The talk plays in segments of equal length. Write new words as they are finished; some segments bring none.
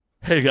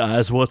Hey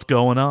guys, what's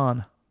going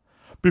on?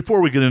 Before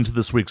we get into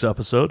this week's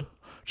episode,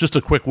 just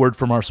a quick word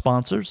from our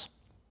sponsors.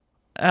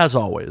 As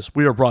always,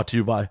 we are brought to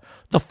you by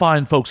the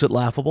fine folks at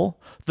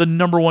Laughable, the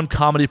 #1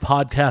 comedy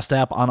podcast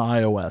app on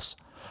iOS.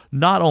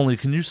 Not only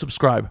can you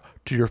subscribe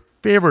to your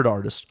favorite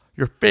artists,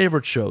 your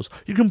favorite shows,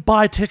 you can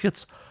buy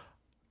tickets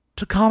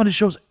to comedy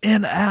shows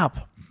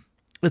in-app.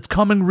 It's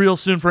coming real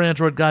soon for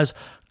Android, guys.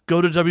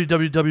 Go to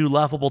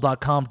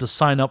www.laughable.com to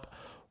sign up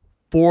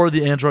for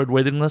the Android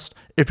waiting list.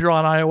 If you're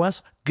on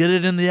iOS, get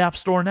it in the App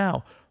Store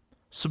now.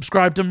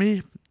 Subscribe to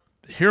me.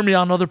 Hear me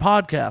on other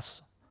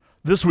podcasts.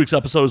 This week's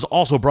episode is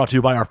also brought to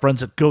you by our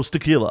friends at Ghost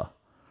Tequila.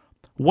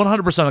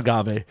 100%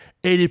 agave,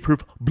 80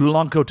 proof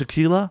Blanco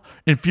tequila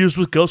infused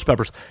with ghost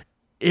peppers.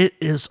 It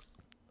is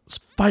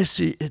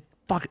spicy.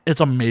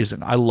 It's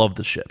amazing. I love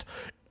this shit.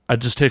 I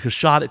just take a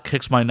shot. It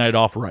kicks my night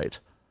off right.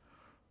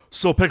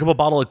 So pick up a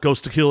bottle at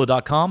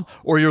ghosttequila.com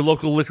or your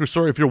local liquor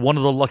store if you're one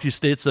of the lucky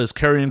states that is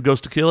carrying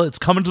Ghost Tequila. It's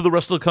coming to the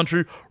rest of the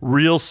country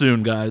real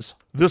soon, guys.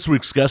 This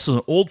week's guest is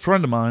an old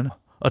friend of mine,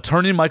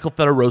 attorney Michael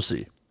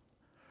Federosi.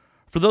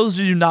 For those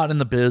of you not in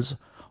the biz,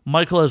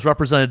 Michael has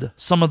represented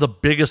some of the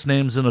biggest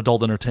names in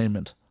adult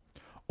entertainment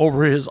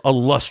over his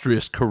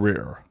illustrious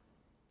career.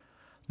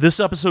 This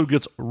episode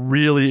gets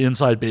really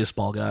inside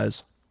baseball,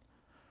 guys.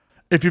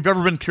 If you've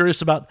ever been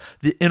curious about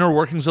the inner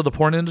workings of the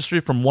porn industry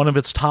from one of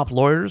its top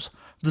lawyers,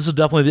 this is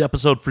definitely the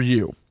episode for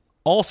you.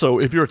 Also,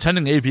 if you're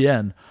attending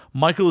AVN,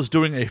 Michael is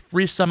doing a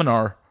free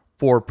seminar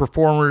for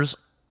performers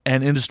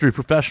and industry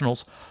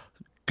professionals.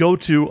 Go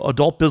to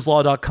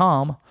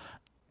adultbizlaw.com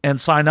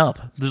and sign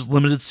up. There's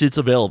limited seats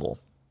available.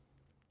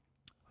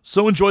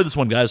 So enjoy this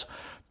one, guys.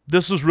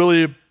 This was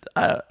really,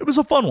 it was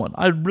a fun one.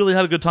 I really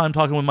had a good time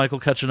talking with Michael,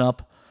 catching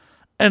up,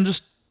 and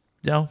just,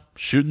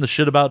 shooting the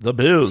shit about the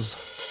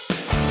biz.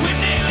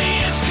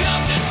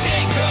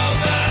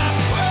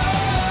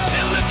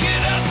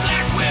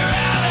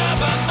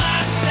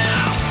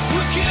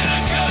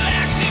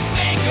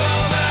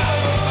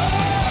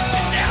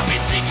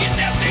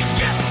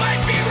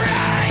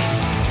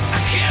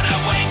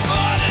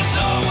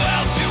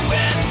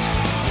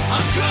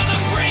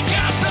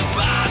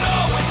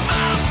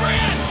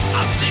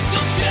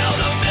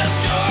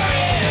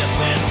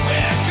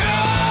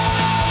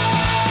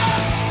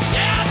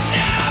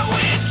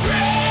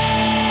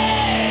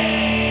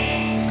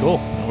 Cool.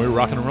 We're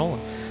rocking and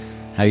rolling.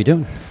 How you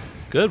doing?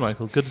 Good,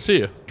 Michael. Good to see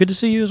you. Good to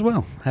see you as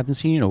well. Haven't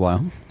seen you in a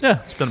while.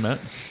 Yeah, it's been a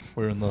minute.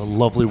 We're in the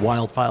lovely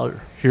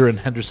wildfire here in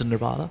Henderson,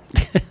 Nevada.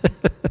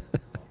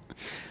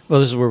 Well,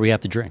 this is where we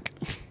have to drink.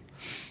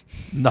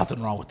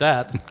 Nothing wrong with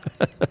that.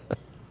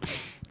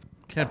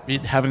 Can't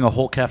beat having a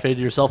whole cafe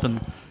to yourself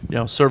and,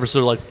 service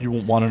are like, you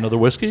want another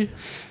whiskey?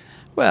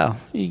 Well,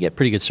 you get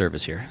pretty good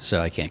service here, so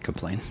I can't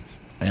complain.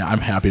 Yeah, I'm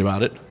happy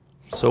about it.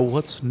 So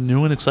what's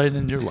new and exciting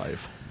in your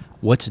life?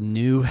 What's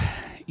new?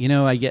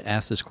 I get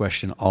asked this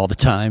question all the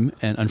time,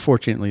 and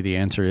unfortunately the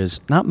answer is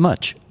not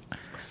much.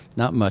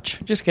 Not much.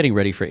 Just getting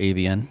ready for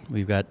AVN.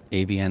 We've got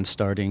AVN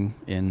starting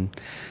in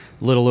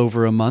a little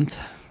over a month.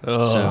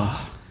 So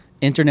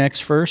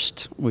Internext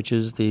first, which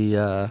is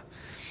the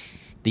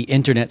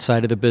internet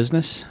side of the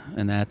business,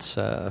 and that's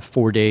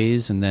 4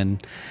 days, and then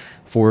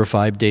 4 or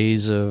 5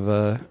 days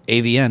of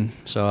AVN.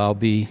 So I'll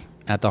be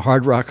at the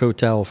Hard Rock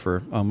Hotel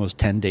for almost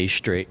 10 days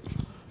straight.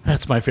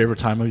 That's my favorite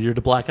time of year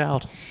to black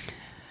out.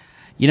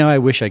 I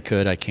wish I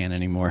could. I can't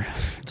anymore.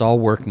 It's all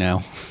work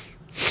now.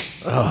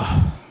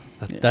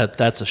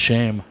 That's a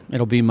shame.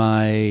 It'll be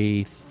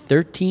my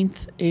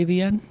 13th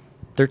AVN.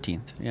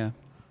 13th, yeah.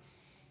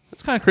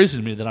 It's kind of crazy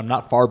to me that I'm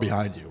not far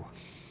behind you.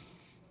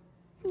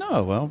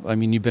 No, well,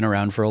 you've been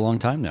around for a long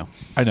time now.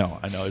 I know.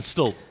 It's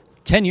still...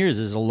 10 years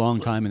is a long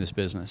time in this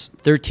business.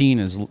 13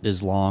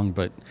 is long,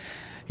 but,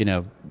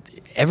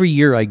 every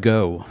year I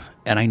go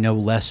and I know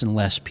less and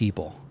less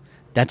people.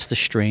 That's the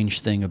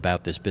strange thing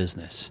about this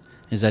business,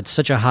 is that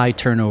such a high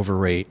turnover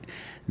rate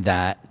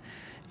that,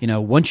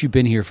 once you've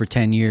been here for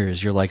 10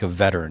 years, you're like a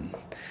veteran.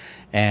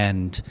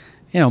 And,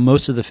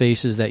 most of the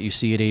faces that you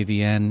see at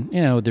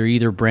AVN, they're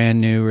either brand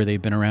new or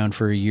they've been around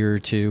for a year or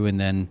two. And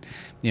then,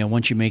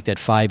 once you make that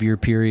 5-year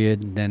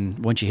period, then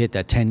once you hit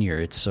that 10-year,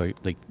 it's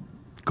like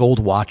gold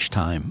watch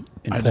time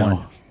in porn.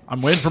 Know. I'm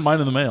waiting for mine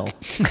in the mail.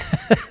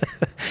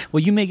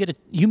 Well, you may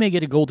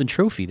get a golden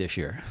trophy this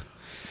year.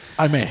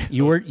 I may.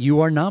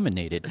 You are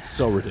nominated. It's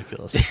so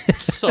ridiculous.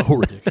 So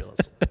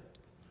ridiculous.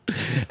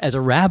 As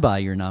a rabbi,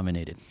 you're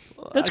nominated.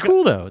 That's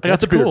cool, though. I got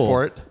the beard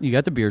for it. You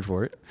got the beard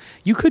for it.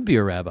 You could be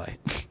a rabbi.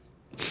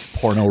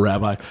 Porno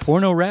rabbi.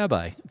 Porno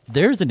rabbi.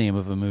 There's the name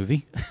of a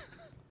movie.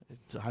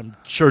 I'm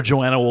sure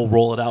Joanna will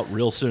roll it out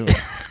real soon.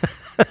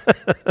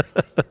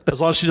 As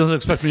long as she doesn't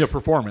expect me to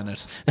perform in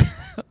it.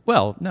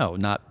 Well, no,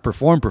 not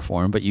perform,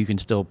 but you can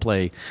still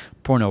play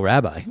porno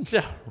rabbi.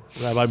 Yeah,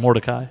 Rabbi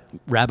Mordecai.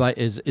 Rabbi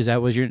is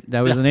that was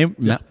the name?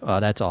 Yeah. Oh,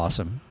 that's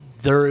awesome.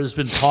 There has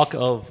been talk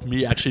of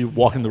me actually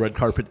walking the red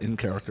carpet in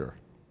character.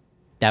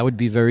 That would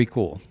be very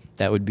cool.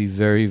 That would be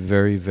very,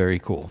 very, very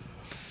cool.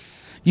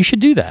 You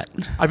should do that.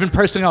 I've been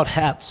pricing out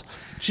hats.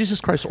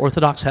 Jesus Christ,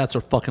 Orthodox hats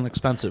are fucking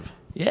expensive.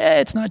 Yeah,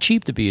 it's not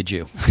cheap to be a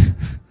Jew.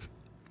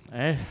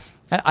 Eh?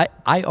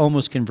 I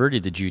almost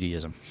converted to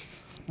Judaism.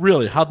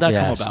 Really? How'd that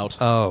Yes. come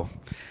about? Oh,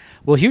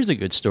 well, here's a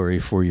good story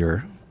for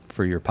your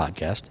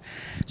podcast.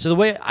 So the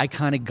way I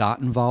kind of got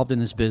involved in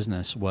this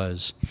business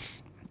was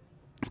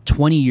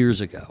 20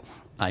 years ago.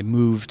 I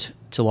moved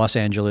to Los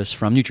Angeles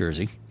from New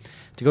Jersey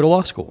to go to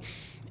law school,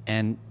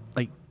 and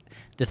like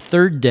the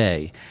third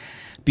day,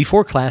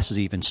 before classes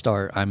even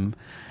start, I'm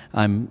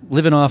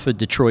living off of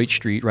Detroit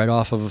Street, right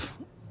off of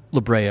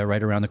La Brea,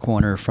 right around the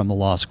corner from the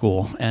law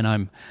school, and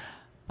I'm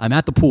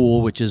at the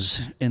pool, which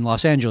is in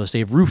Los Angeles. They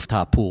have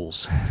rooftop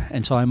pools,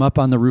 and so I'm up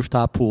on the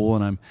rooftop pool,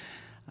 and I'm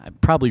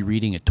probably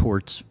reading a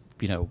torts,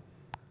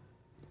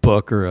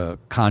 book or a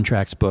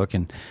contracts book,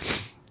 and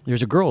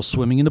there's a girl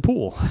swimming in the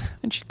pool,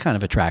 and she's kind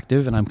of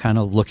attractive, and I'm kind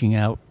of looking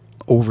out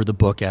over the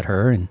book at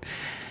her, and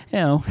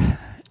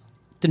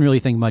didn't really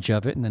think much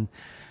of it, and then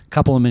a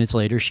couple of minutes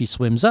later, she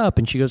swims up,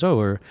 and she goes,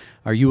 "Oh,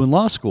 are you in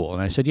law school?"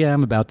 And I said, "Yeah,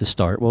 I'm about to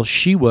start." Well,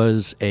 she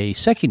was a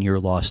second-year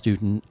law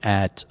student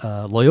at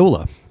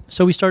Loyola.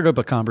 So we started up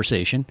a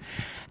conversation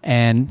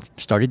and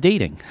started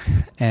dating.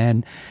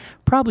 And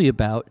probably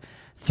about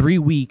 3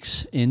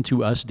 weeks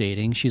into us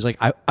dating, she's like,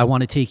 I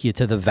want to take you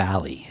to the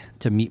Valley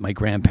to meet my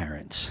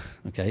grandparents.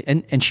 Okay.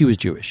 And she was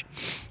Jewish.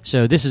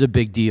 So this is a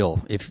big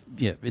deal. It's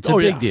a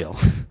big deal.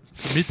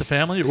 Meet the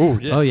family? Oh,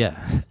 yeah. Oh,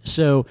 yeah.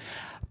 So,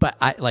 but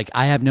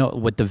I have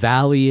what the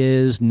Valley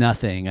is,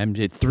 nothing. I'm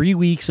 3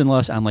 weeks in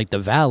I'm like, the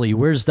Valley,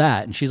 where's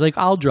that? And she's like,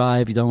 I'll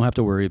drive. You don't have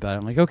to worry about it.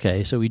 I'm like,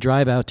 okay. So we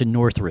drive out to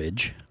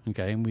Northridge.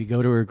 Okay. And we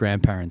go to her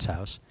grandparents'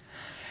 house.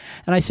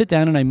 And I sit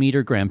down and I meet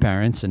her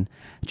grandparents, and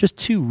just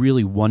two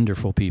really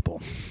wonderful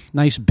people.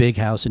 Nice big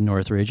house in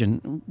Northridge.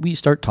 And we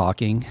start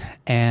talking.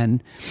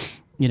 And,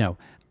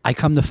 I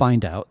come to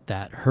find out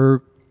that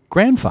her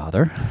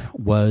grandfather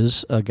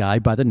was a guy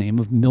by the name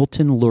of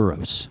Milton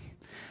Luros,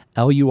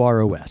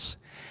 Luros.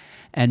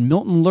 And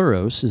Milton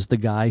Luros is the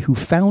guy who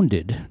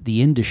founded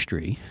the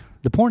industry,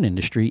 the porn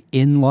industry,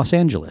 in Los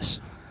Angeles.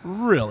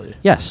 Really?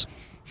 Yes.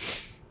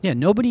 Yeah,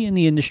 nobody in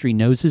the industry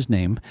knows his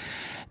name.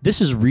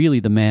 This is really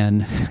the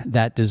man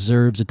that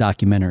deserves a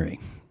documentary.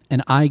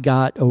 And I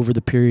got, over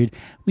the period,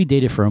 we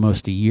dated for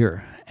almost a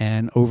year.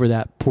 And over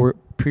that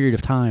period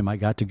of time, I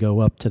got to go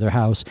up to their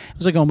house. It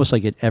was almost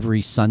like an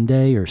every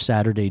Sunday or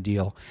Saturday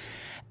deal.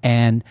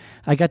 And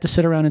I got to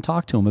sit around and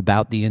talk to him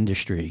about the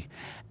industry.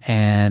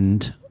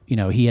 And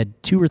he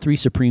had 2 or 3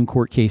 Supreme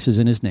Court cases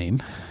in his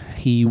name.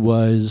 He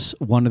was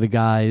one of the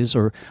guys,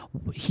 or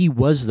he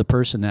was the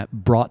person that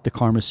brought the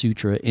Kama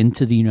Sutra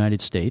into the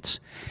United States.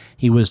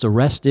 He was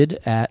arrested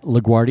at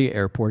LaGuardia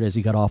Airport as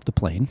he got off the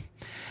plane.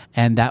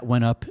 And that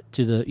went up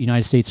to the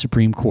United States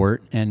Supreme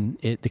Court. And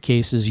the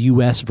case is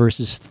U.S.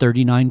 versus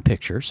 39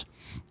 Pictures.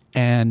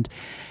 And,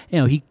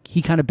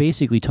 he kind of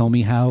basically told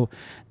me how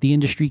the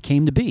industry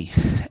came to be.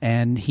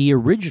 And he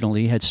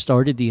originally had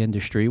started the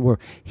industry, where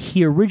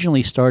he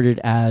originally started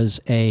as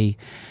a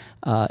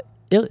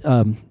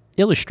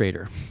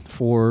illustrator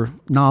for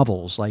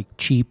novels, like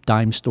cheap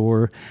dime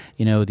store,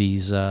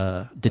 these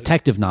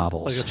detective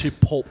novels. Like a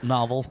cheap pulp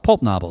novel?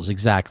 Pulp novels,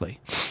 exactly.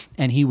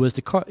 And he was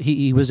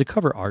he was a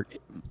cover art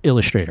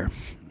illustrator.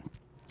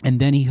 And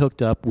then he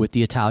hooked up with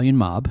the Italian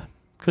mob.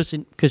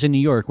 Because in New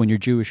York, when you're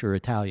Jewish or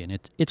Italian,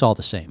 it's all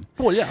the same.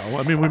 Well, yeah. Well,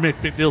 I mean, we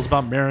make big deals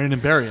about marrying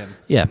and burying.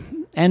 Yeah,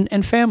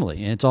 and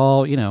family. And it's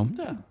all,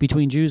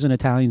 between Jews and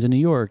Italians in New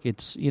York,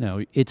 it's,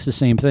 it's the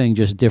same thing,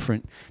 just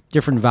different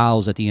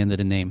vowels at the end of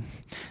the name.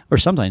 Or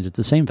sometimes it's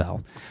the same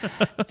vowel.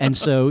 And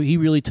so he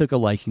really took a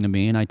liking to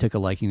me, and I took a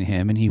liking to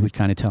him, and he would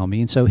kind of tell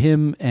me. And so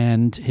him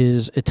and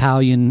his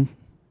Italian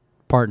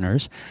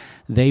partners,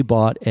 they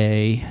bought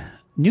a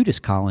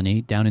nudist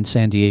colony down in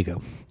San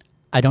Diego.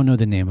 I don't know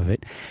the name of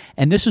it.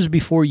 And this was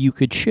before you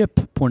could ship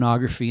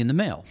pornography in the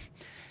mail.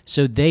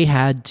 So they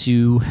had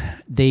to,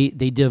 they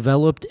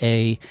developed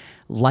a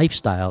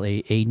lifestyle,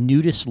 a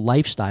nudist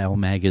lifestyle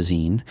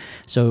magazine,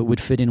 so it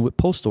would fit in with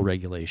postal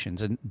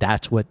regulations, and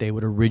that's what they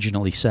would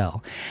originally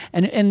sell.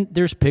 And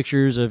there's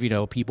pictures of,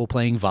 people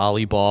playing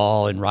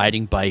volleyball and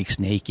riding bikes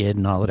naked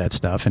and all of that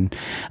stuff. And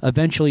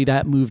eventually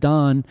that moved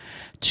on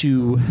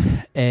to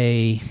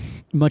a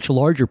much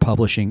larger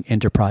publishing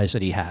enterprise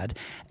that he had.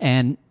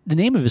 And the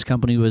name of his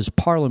company was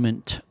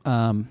Parliament,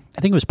 I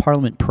think it was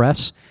Parliament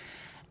Press.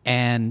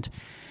 And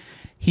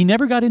he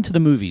never got into the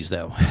movies,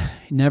 though.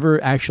 He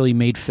never actually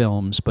made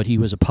films, but he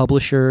was a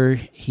publisher.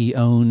 He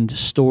owned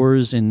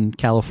stores in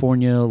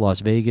California,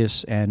 Las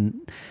Vegas,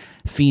 and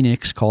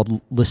Phoenix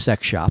called Le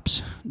Sex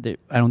Shops. I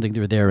don't think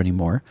they're there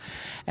anymore.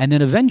 And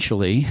then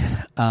eventually,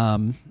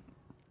 in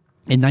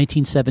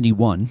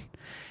 1971,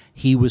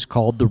 he was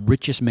called the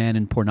richest man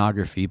in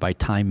pornography by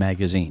Time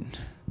magazine.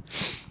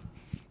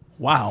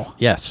 Wow.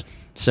 Yes.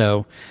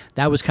 So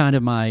that was kind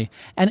of my...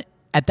 And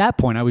at that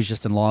point, I was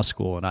just in law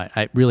school, and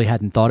I really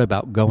hadn't thought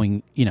about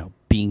going,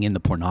 being in the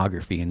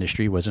pornography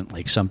industry wasn't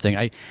like something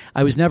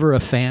I was never a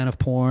fan of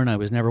porn. I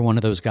was never one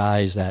of those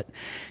guys that,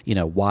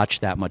 watched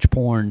that much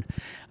porn.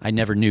 I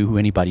never knew who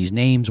anybody's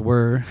names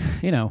were,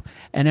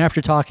 And after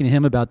talking to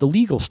him about the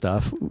legal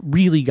stuff,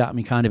 really got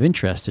me kind of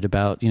interested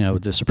about,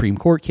 the Supreme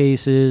Court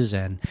cases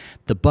and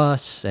the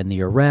bus and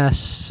the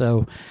arrests.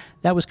 So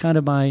that was kind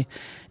of my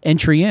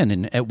entry in.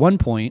 And at one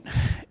point,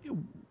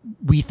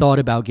 we thought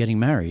about getting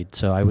married,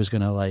 so I was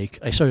gonna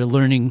I started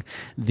learning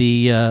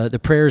the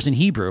prayers in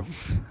Hebrew.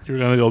 You were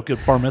gonna go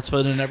get bar mitzvah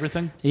and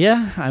everything?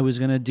 Yeah, I was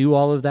gonna do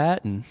all of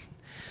that,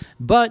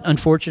 but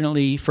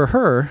unfortunately for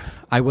her,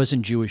 I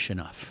wasn't Jewish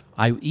enough.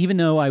 Even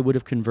though I would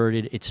have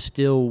converted, it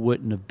still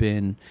wouldn't have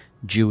been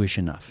Jewish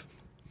enough.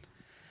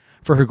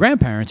 For her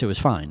grandparents, it was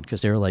fine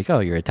because they were like, "Oh,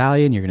 you're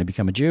Italian, you're gonna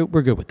become a Jew.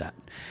 We're good with that."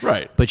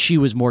 Right. But she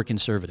was more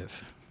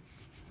conservative.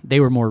 They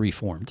were more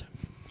reformed.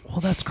 Well,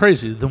 that's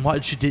crazy. Then why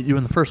did she date you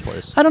in the first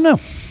place? I don't know.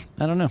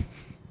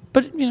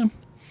 But,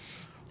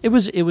 it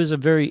was a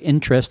very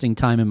interesting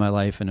time in my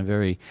life,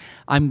 and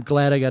I'm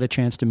glad I got a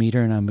chance to meet her,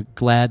 and I'm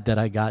glad that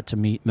I got to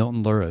meet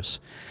Milton Louros.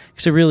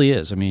 Because it really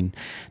is. I mean,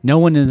 no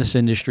one in this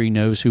industry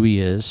knows who he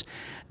is.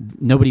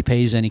 Nobody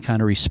pays any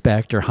kind of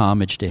respect or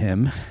homage to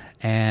him,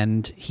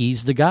 and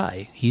he's the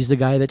guy. He's the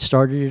guy that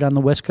started it on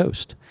the West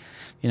Coast.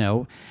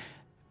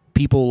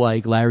 People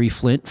like Larry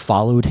Flint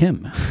followed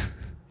him,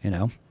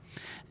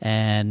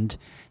 And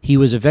he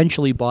was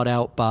eventually bought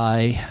out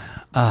by,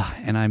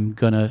 and I'm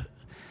gonna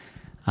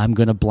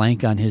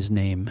blank on his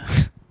name.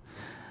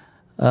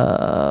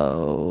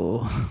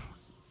 I'll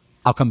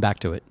come back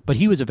to it. But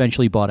he was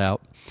eventually bought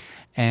out,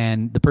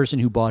 and the person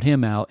who bought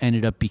him out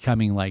ended up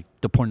becoming like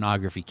the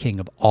pornography king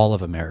of all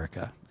of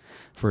America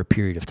for a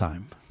period of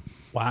time.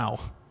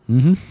 Wow.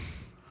 Mm-hmm.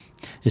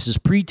 This is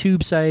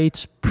pre-tube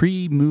sites,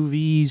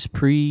 pre-movies,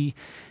 This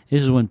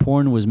is when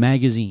porn was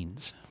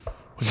magazines.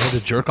 We had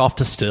to jerk off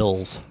to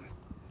stills.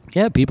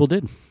 Yeah, people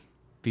did.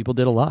 People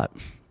did a lot.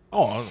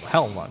 Oh,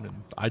 hell,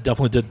 I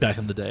definitely did back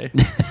in the day.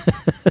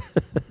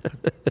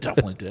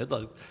 Definitely did.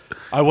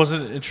 I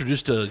wasn't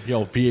introduced to,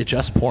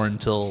 VHS porn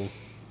until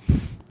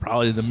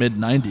probably the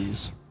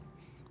mid-'90s.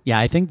 Yeah,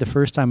 I think the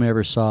first time I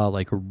ever saw,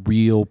 a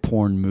real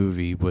porn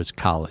movie was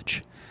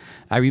college.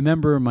 I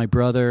remember my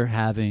brother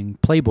having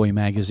Playboy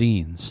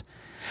magazines.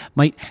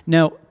 My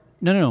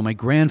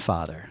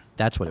grandfather,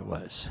 that's what it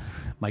was.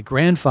 My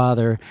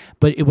grandfather,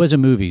 but it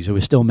wasn't movies, it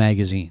was still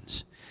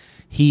magazines.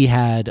 He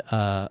had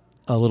a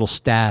little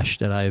stash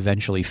that I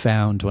eventually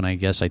found when I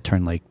guess I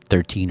turned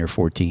 13 or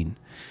 14.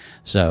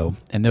 So,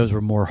 and those were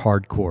more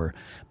hardcore.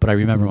 But I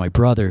remember my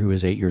brother, who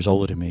was 8 years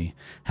older than me,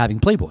 having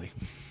Playboy.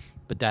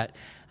 But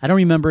I don't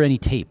remember any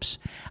tapes.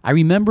 I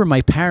remember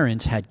my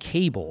parents had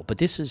cable,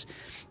 but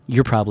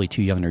you're probably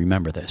too young to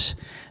remember this.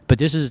 But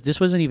this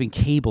wasn't even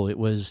cable. It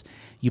was,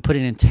 you put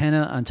an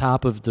antenna on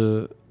top of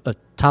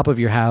top of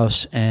your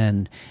house,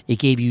 and it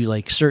gave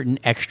you certain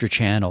extra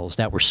channels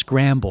that were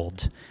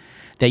scrambled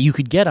that you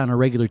could get on a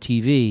regular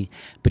TV,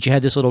 but you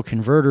had this little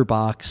converter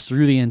box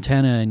through the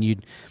antenna, and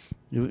you'd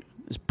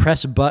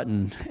press a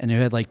button, and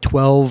it had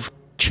 12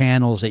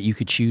 channels that you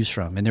could choose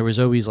from, and there was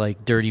always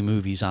dirty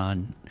movies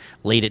on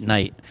late at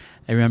night.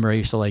 I remember I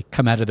used to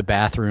come out of the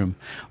bathroom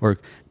or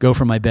go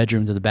from my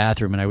bedroom to the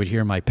bathroom, and I would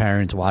hear my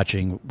parents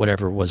watching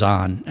whatever was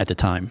on at the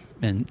time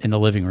in the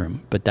living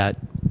room. But that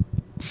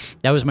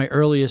was my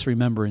earliest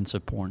remembrance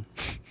of porn.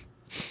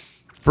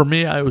 For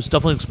me, I was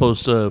definitely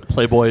exposed to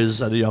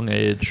Playboys at a young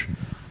age.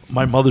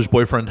 My mother's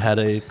boyfriend had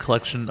a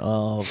collection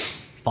of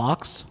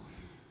Fox.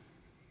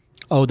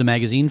 Oh, the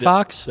magazine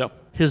Fox? Yep.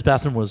 His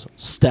bathroom was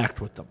stacked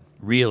with them.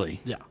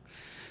 Really? Yeah.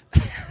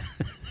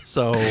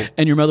 So.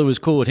 And your mother was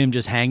cool with him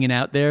just hanging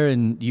out there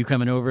and you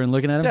coming over and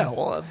looking at him? Yeah,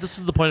 well, this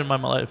is the point in my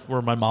life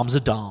where my mom's a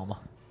dom.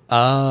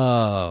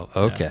 Oh,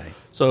 okay. Yeah.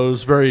 So it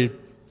was very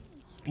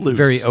loose.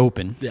 Very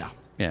open. Yeah.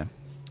 Yeah.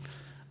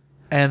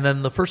 And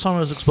then the first time I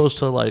was exposed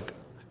to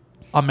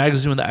a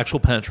magazine with the actual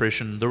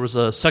penetration, there was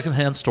a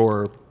secondhand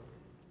store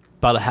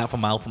about a half a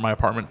mile from my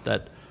apartment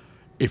that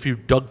if you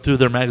dug through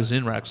their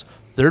magazine racks,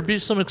 there'd be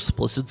some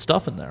explicit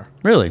stuff in there.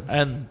 Really?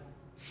 And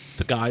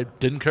the guy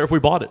didn't care if we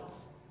bought it.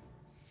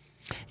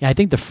 Yeah, I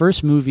think the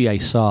first movie I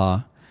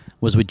saw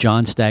was with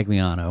John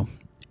Stagliano,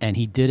 and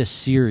he did a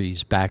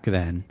series back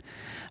then,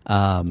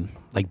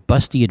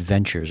 Busty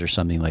Adventures or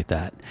something like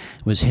that.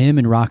 It was him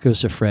and Rocco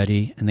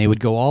Siffredi, and they would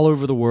go all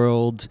over the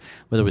world,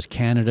 whether it was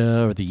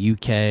Canada or the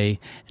UK, and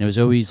it was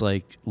always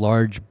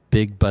large,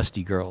 big,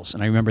 busty girls.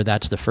 And I remember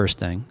that's the first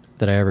thing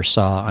that I ever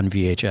saw on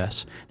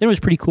VHS. Then it was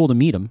pretty cool to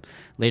meet him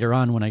later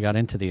on when I got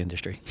into the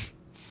industry.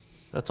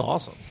 That's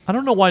awesome. I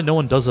don't know why no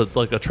one does a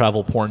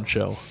travel porn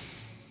show.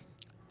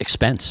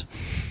 Expense.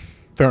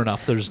 Fair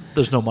enough.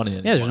 There's no money in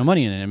it. Yeah, there's no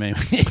money in it. I mean,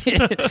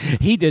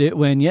 he did it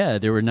when,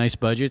 there were nice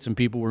budgets and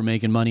people were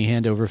making money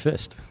hand over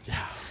fist.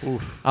 Yeah.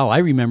 Oof. Oh, I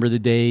remember the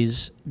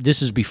days,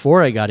 this is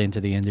before I got into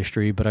the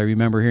industry, but I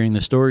remember hearing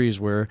the stories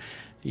where,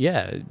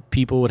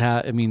 people would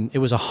have, it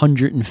was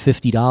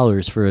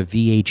 $150 for a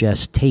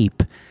VHS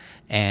tape,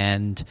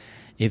 and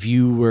if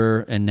you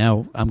were, and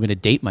now I'm going to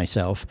date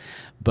myself,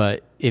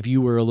 but if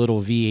you were a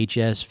little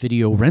VHS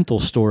video rental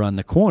store on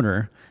the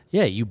corner,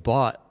 yeah, you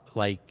bought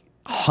like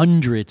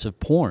hundreds of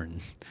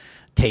porn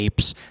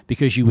tapes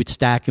because you would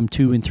stack them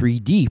 2 and 3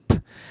 deep.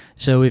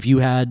 So if you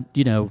had,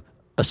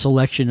 a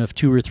selection of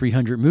 200 or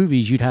 300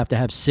 movies, you'd have to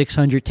have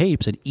 600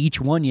 tapes, and each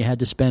one you had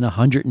to spend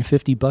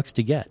 $150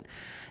 to get.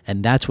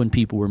 And that's when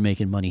people were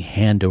making money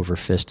hand over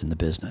fist in the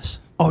business.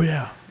 Oh,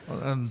 yeah.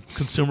 And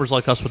consumers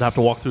like us would have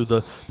to walk through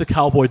the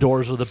cowboy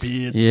doors or the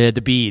beads. Yeah,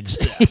 the beads.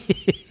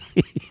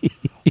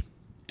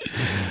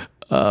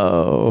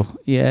 Oh,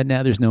 yeah,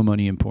 now there's no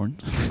money in porn.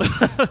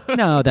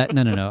 No.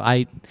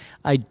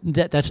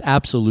 That's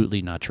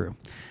absolutely not true.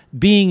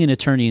 Being an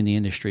attorney in the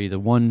industry, the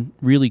one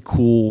really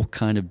cool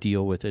kind of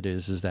deal with it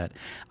is that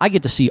I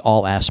get to see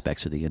all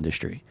aspects of the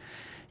industry.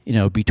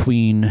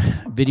 Between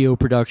video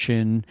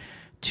production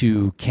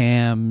to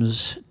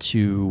cams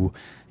to,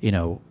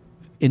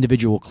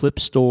 individual clip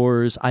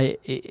stores.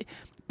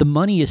 The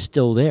money is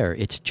still there.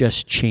 It's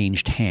just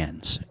changed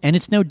hands. And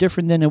it's no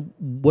different than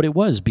what it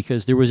was,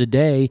 because there was a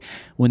day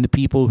when the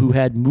people who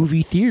had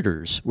movie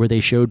theaters where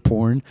they showed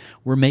porn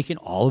were making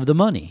all of the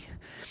money.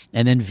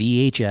 And then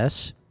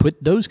VHS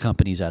put those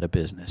companies out of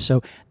business.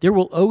 So there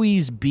will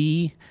always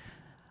be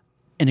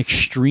an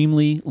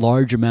extremely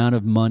large amount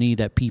of money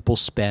that people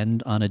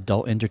spend on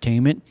adult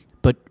entertainment,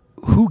 but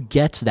who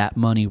gets that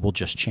money will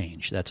just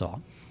change. That's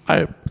all.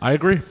 I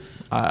agree.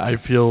 I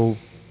feel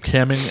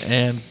camming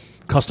and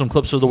custom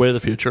clips are the way of the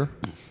future.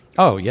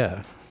 Oh,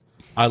 yeah.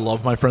 I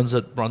love my friends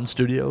that run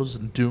studios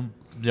and do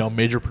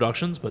major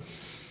productions, but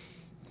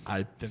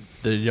I think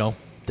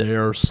they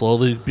are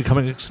slowly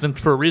becoming extinct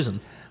for a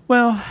reason.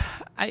 Well,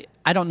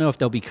 I don't know if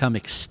they'll become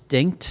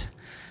extinct,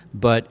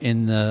 but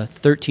in the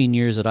 13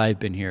 years that I've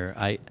been here,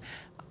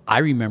 I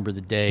remember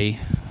the day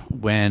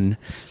when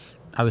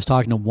I was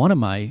talking to one of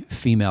my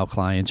female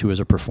clients who was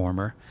a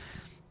performer,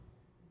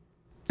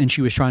 and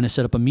she was trying to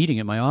set up a meeting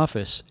at my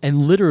office.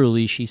 And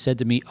literally, she said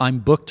to me, I'm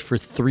booked for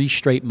 3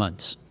 straight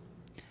months.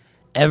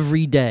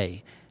 Every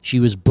day, she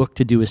was booked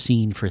to do a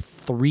scene for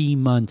 3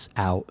 months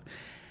out.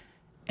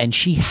 And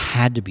she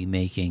had to be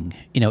making,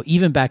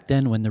 even back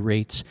then when the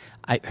rates,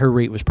 her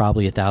rate was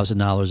probably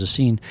 $1,000 a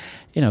scene.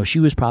 She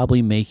was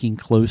probably making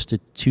close to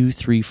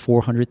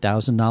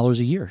 $200,000-$400,000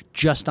 a year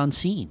just on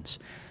scenes.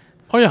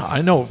 Oh, yeah.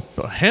 I know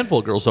a handful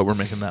of girls that were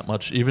making that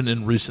much, even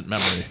in recent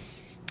memory.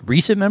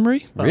 Recent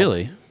memory?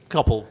 Really?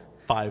 Couple,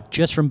 5.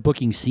 Just from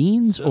booking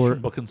scenes? Just from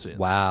booking scenes.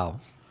 Wow.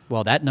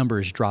 Well, that number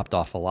has dropped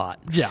off a lot.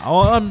 Yeah.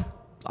 Well,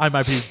 I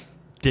might be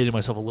dating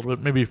myself a little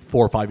bit, maybe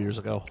 4 or 5 years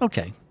ago.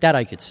 Okay. That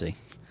I could see.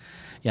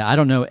 Yeah, I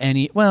don't know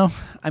any. Well,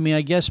 I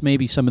guess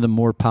maybe some of the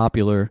more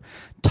popular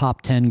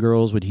top 10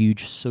 girls with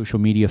huge social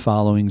media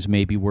followings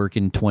may be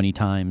working 20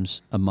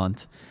 times a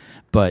month.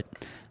 But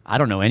I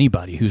don't know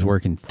anybody who's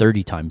working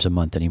 30 times a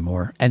month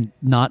anymore. And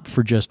not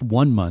for just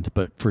 1 month,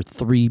 but for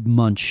 3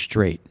 months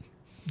straight.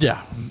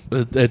 Yeah,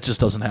 it just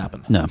doesn't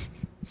happen.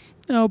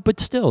 No, but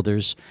still,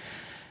 there's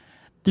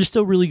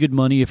still really good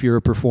money if you're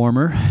a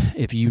performer,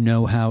 if you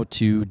know how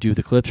to do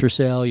the clips for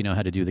sale, you know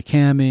how to do the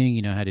camming,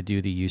 you know how to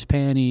do the used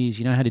panties,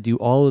 you know how to do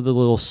all of the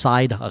little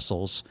side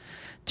hustles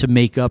to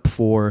make up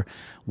for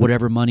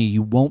whatever money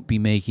you won't be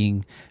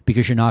making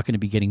because you're not going to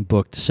be getting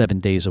booked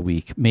 7 days a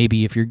week.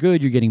 Maybe if you're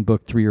good, you're getting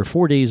booked 3 or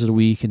 4 days a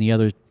week, and the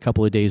other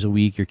couple of days a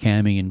week you're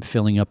camming and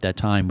filling up that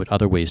time with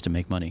other ways to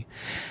make money.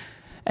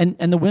 And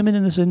the women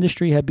in this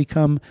industry have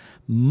become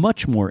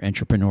much more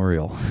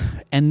entrepreneurial,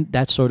 and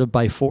that's sort of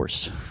by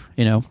force,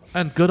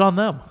 And good on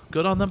them.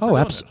 Good on them for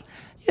doing it.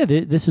 Yeah,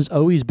 this has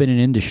always been an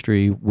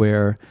industry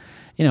where,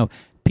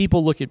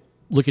 people look at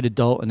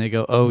adult and they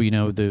go, oh,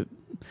 the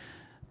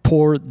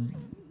poor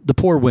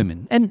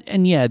women.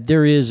 And yeah,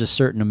 there is a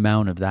certain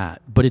amount of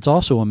that, but it's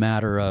also a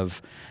matter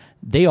of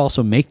they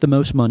also make the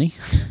most money.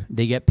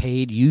 They get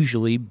paid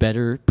usually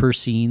better per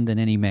scene than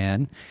any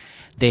man.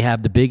 They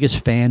have the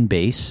biggest fan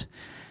base.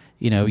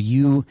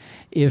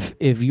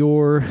 If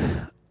you're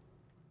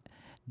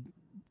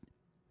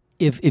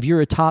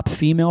a top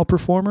female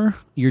performer,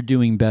 you're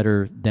doing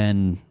better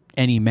than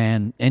any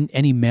man and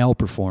any male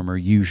performer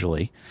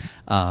usually,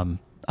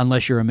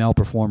 unless you're a male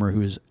performer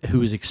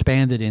who's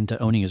expanded into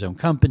owning his own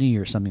company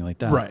or something like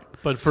that. Right,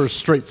 but for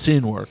straight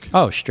scene work.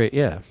 Oh, straight,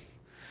 yeah.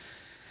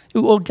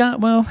 Well,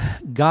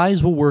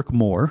 guys will work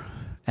more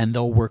and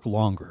they'll work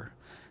longer.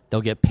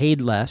 They'll get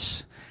paid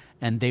less,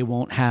 and they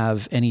won't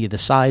have any of the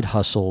side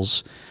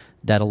hustles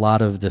that a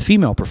lot of the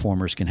female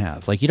performers can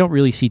have. Like, you don't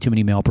really see too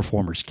many male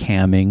performers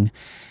camming.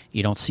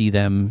 You don't see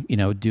them,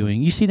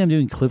 you see them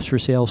doing clips for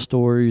sale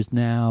stories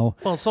now.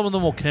 Well, some of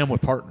them will cam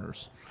with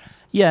partners.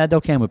 Yeah,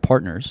 they'll cam with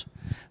partners.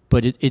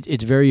 But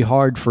it's very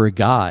hard for a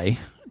guy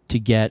to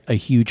get a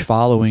huge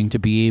following to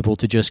be able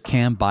to just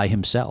cam by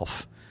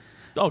himself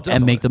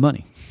and make the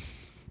money.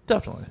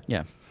 Definitely.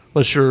 Yeah.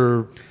 Unless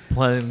you're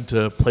planning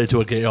to play to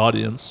a gay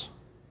audience.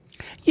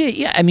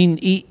 Yeah. I mean,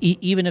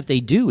 even if they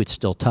do, it's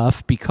still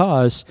tough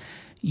because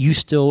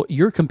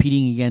you're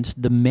competing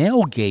against the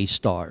male gay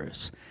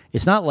stars.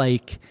 It's not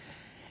like,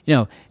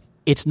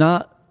 it's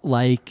not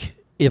like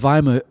if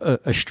I'm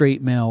a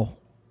straight male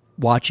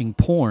watching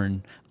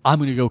porn, I'm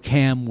going to go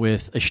cam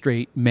with a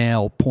straight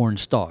male porn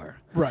star.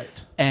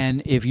 Right.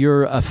 And if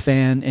you're a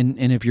fan, and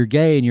if you're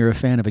gay and you're a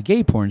fan of a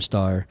gay porn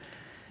star,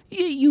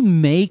 you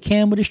may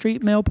cam with a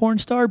straight male porn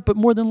star, but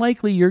more than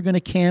likely you're going to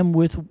cam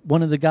with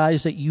one of the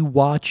guys that you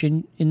watch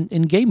in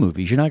gay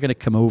movies. You're not going to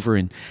come over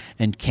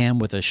and cam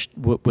with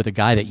a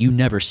guy that you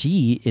never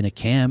see in a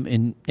cam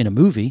in a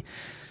movie.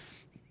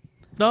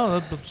 No,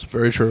 that's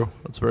very true.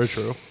 That's very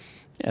true.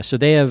 Yeah, so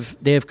they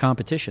have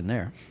competition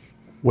there.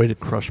 Way to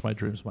crush my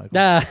dreams, Michael.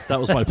 Ah.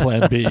 That was my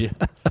plan B.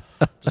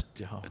 Just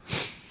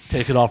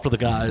take it off for the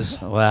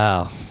guys.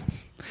 Wow.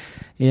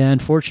 Yeah,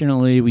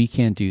 unfortunately, we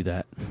can't do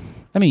that.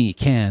 I mean, you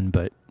can,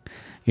 but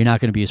you're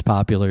not going to be as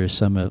popular as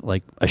some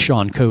like a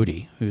Sean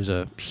Cody, who's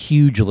a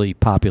hugely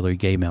popular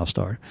gay male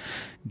star.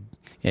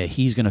 Yeah,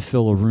 he's going to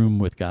fill a room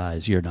with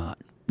guys. You're not.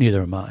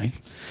 Neither am I.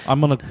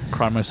 I'm going to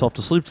cry myself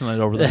to sleep tonight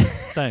over that.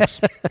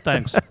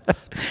 Thanks.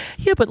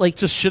 Yeah, but like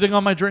just shitting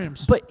on my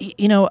dreams. But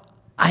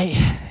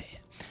I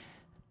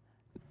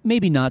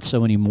maybe not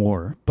so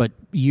anymore. But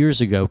years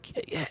ago,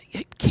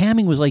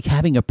 camming was like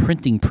having a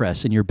printing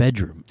press in your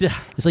bedroom. Yeah,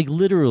 it's like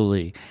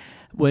literally.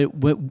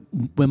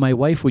 When my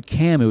wife would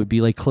cam, it would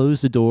be like close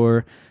the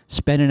door,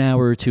 spend an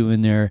hour or two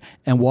in there,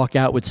 and walk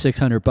out with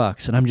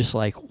 $600. And I'm just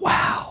like,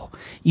 wow,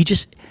 you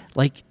just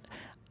like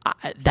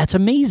that's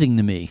amazing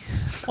to me.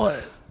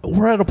 Well,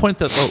 we're at a point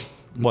that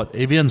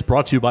AVN's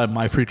brought to you by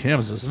My Free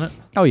Cams, isn't it?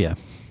 Oh yeah.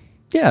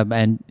 Yeah,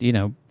 and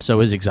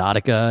so is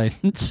Exotica,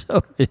 and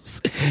so is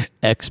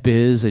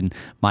XBiz, and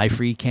My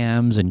Free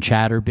Cams, and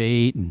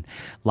Chatterbait, and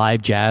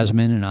Live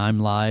Jasmine, and I'm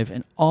Live,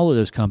 and all of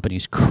those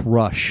companies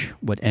crush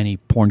what any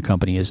porn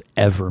company has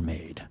ever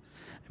made.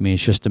 I mean,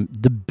 it's just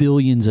the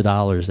billions of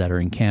dollars that are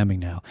in camming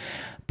now.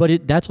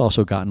 But that's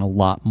also gotten a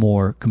lot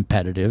more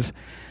competitive.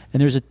 And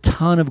there's a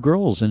ton of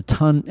girls and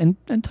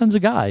tons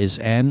of guys,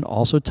 and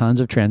also tons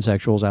of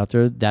transsexuals out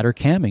there that are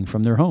camming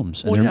from their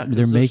homes. And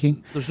they're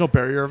making. There's no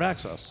barrier of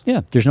access.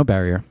 Yeah, there's no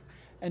barrier.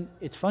 And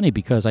it's funny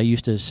because I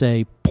used to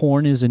say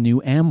porn is a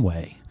new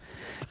Amway.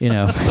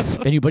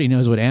 If anybody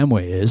knows what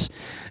Amway is,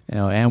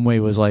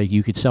 Amway was like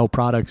you could sell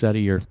products out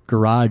of your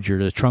garage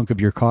or the trunk of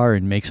your car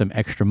and make some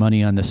extra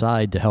money on the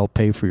side to help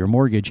pay for your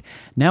mortgage.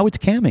 Now it's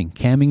camming.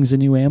 Camming's a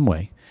new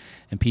Amway.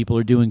 And people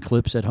are doing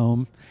clips at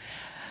home.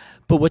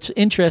 But what's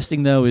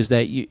interesting, though, is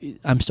that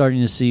I'm starting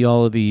to see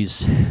all of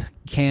these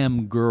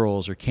cam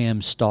girls or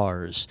cam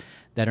stars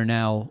that are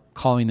now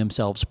calling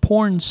themselves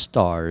porn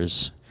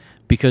stars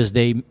because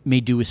they may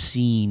do a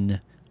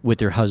scene with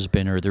their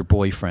husband or their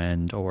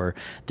boyfriend or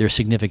their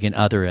significant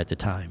other at the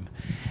time.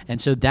 And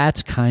so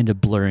that's kind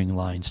of blurring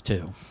lines,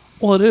 too.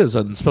 Well, it is,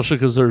 and especially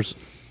because there's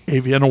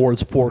AVN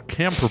Awards for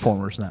cam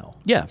performers now.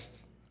 Yeah.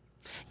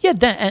 Yeah,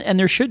 and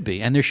there should be,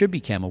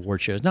 cam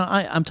award shows. No,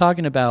 I'm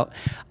talking about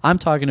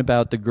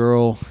the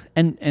girl,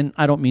 and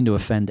I don't mean to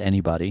offend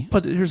anybody.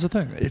 But here's the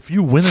thing: if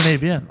you win an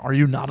AVN, are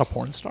you not a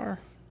porn star?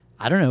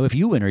 I don't know. If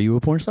you win, are you a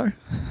porn star?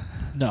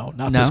 No,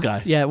 not this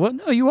guy. Yeah, well,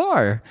 no, you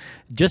are.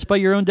 Just by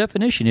your own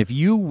definition, if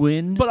you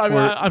win. But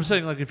I'm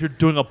saying, like, if you're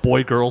doing a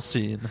boy-girl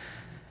scene,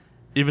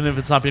 even if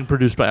it's not being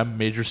produced by a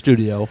major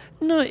studio.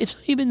 No, it's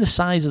not even the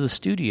size of the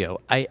studio.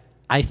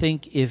 I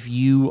think if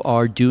you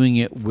are doing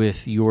it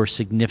with your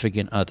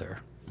significant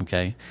other,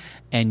 okay,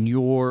 and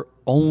you're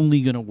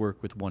only going to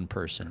work with one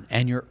person,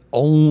 and you're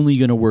only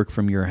going to work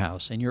from your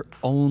house, and you're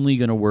only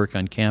going to work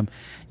on cam,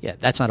 yeah,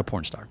 that's not a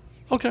porn star.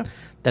 Okay.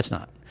 That's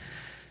not.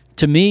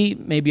 To me,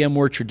 maybe I'm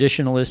more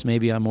traditionalist,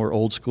 maybe I'm more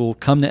old school.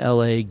 Come to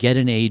LA, get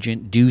an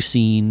agent, do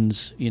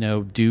scenes,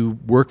 do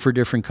work for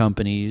different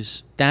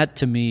companies. That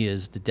to me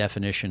is the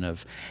definition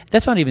of,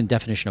 that's not even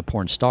definition of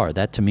porn star.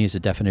 That to me is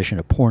the definition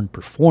of porn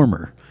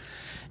performer.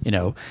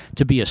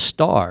 To be a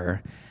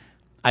star,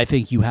 I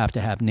think you have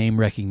to have name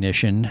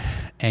recognition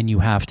and you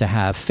have to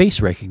have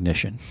face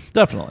recognition.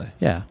 Definitely.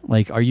 Yeah.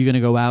 Like, are you going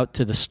to go out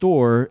to the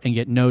store and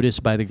get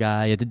noticed by the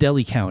guy at the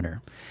deli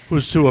counter?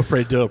 Who's too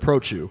afraid to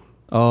approach you?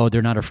 Oh,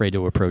 they're not afraid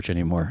to approach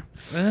anymore.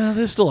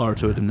 They still are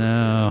to it.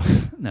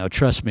 No,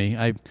 trust me.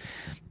 I've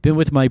been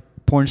with my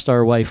porn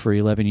star wife for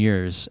 11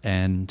 years,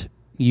 and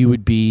you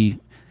would be...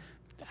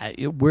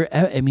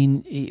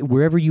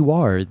 wherever you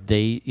are,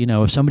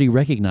 if somebody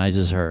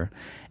recognizes her,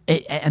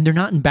 and they're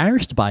not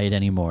embarrassed by it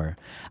anymore.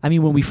 I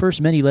mean, when we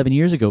first met 11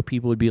 years ago,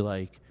 people would be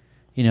like,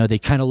 they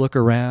kind of look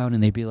around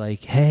and they'd be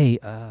like, "Hey,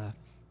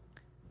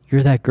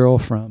 you're that girl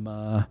from,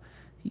 I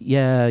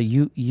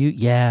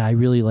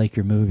really like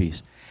your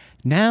movies."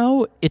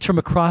 Now it's from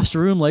across the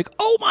room, like,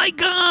 "Oh my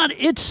God,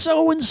 it's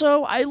so and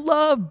so. I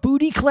love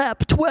Booty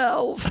Clap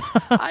 12.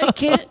 I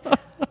can't."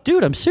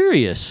 Dude, I'm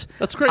serious.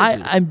 That's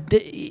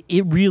crazy.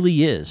 It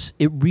really is.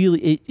 It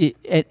really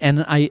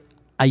and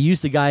I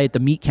use the guy at the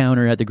meat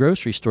counter at the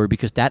grocery store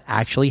because that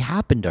actually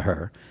happened to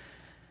her.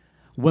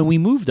 When we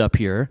moved up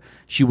here,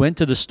 she went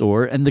to the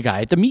store and the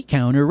guy at the meat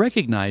counter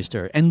recognized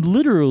her. And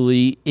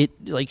literally,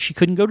 she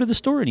couldn't go to the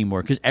store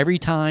anymore because every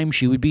time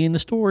she would be in the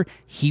store,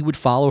 he would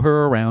follow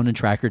her around and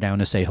track her down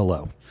to say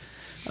hello.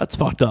 That's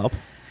fucked up.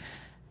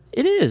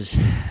 It is.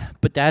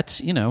 But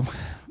that's,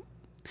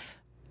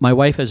 My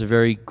wife has a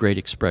very great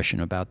expression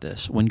about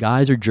this. When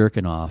guys are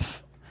jerking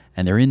off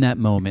and they're in that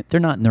moment, they're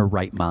not in their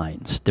right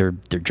minds. They're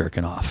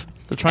jerking off.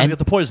 They're trying to get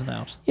the poison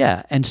out.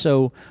 Yeah, and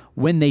so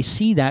when they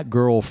see that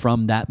girl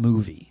from that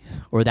movie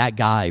or that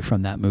guy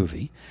from that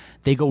movie,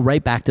 they go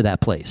right back to that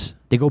place.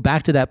 They go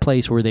back to that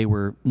place where they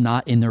were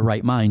not in their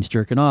right minds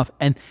jerking off,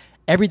 and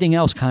everything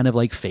else kind of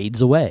like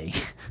fades away.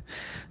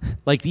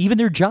 Like even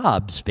their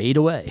jobs fade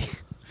away.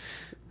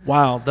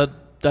 Wow,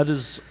 that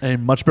is a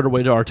much better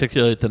way to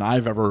articulate than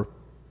I've ever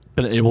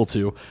been able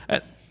to.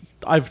 And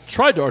I've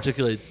tried to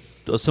articulate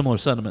a similar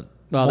sentiment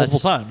multiple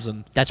times,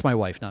 and that's my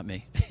wife, not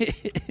me.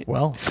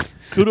 well,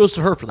 kudos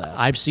to her for that.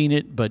 I've seen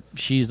it, but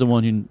she's the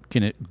one who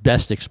can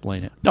best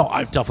explain it. No,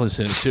 I've definitely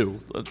seen it too.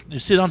 You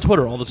see it on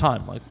Twitter all the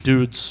time, like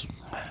dudes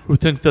who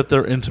think that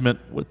they're intimate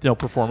with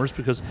performers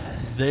because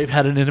they've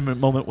had an intimate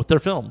moment with their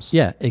films.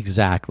 Yeah,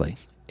 exactly.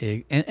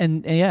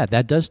 And yeah,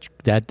 that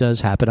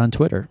does happen on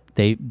Twitter.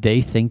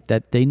 They think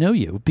that they know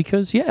you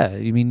because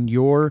I mean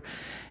you're,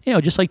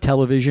 just like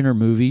television or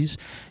movies,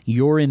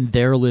 you're in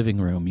their living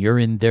room, you're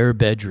in their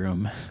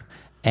bedroom,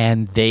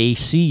 and they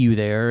see you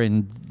there,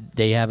 and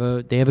they have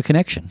a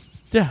connection.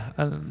 Yeah,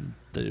 and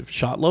they've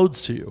shot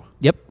loads to you.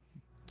 Yep.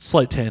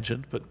 Slight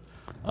tangent, but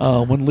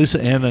when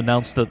Lisa Ann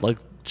announced that like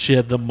she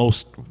had the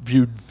most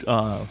viewed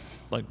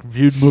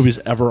movies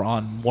ever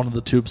on one of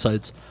the tube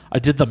sites, I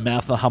did the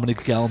math of how many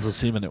gallons of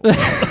semen it was.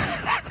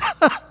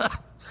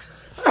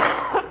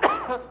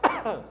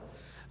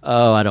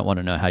 Oh, I don't want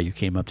to know how you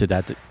came up to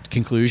that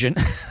conclusion.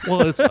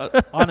 Well, it's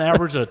on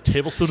average a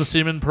tablespoon of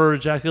semen per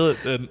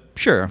ejaculate, and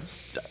sure,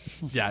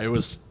 yeah, it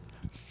was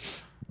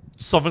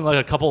something like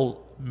a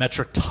couple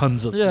metric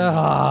tons of semen.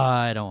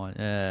 I don't want.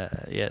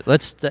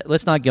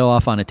 Let's not go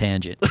off on a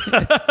tangent.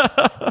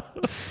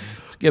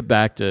 Let's get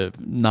back to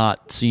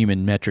not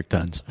semen metric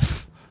tons.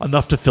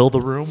 Enough to fill the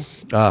room.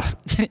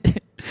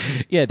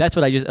 Yeah, that's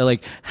what I just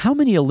like. How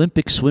many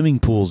Olympic swimming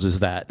pools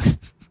is that?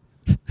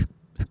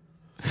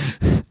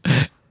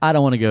 I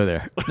don't want to go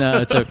there. No,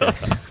 it's okay.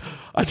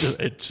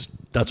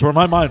 That's where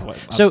my mind went.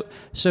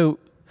 So,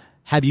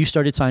 have you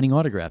started signing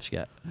autographs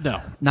yet?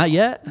 No, not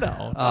yet. No,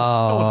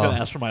 no one's going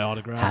to ask for my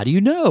autograph. How do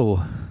you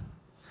know?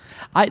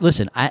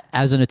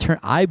 As an attorney,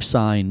 I've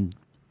signed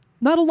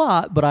not a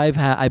lot, but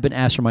I've been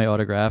asked for my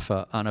autograph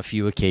on a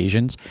few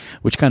occasions,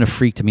 which kind of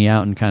freaked me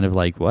out and kind of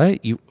like,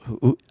 what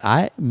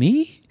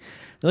me?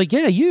 They're like,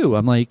 yeah, you.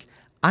 I'm like,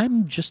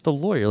 I'm just a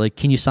lawyer. Like,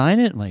 can you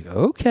sign it? I'm like,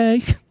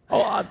 okay.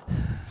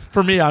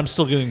 For me, I'm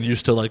still getting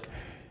used to like,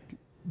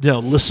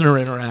 listener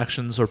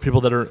interactions or people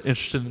that are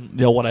interested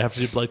in what I have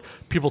to do, like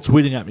people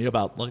tweeting at me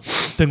about like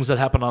things that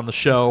happen on the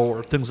show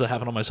or things that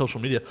happen on my social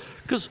media.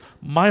 Because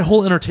my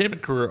whole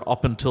entertainment career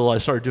up until I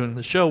started doing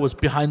the show was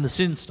behind the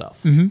scenes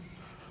stuff. Mm-hmm.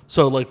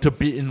 So like to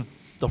be in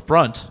the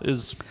front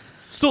is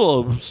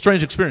still a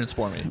strange experience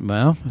for me.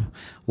 Well,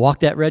 walk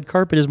that red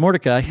carpet as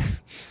Mordecai.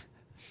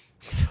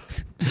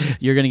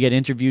 You're going to get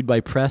interviewed by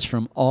press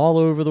from all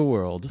over the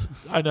world.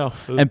 I know.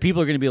 And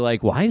people are going to be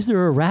like, why is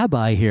there a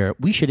rabbi here?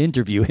 We should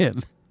interview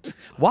him.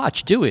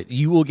 Watch, do it.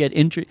 You will get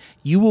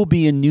you will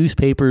be in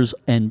newspapers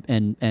and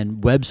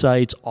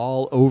websites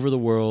all over the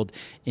world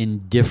in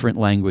different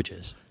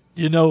languages.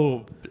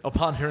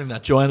 Upon hearing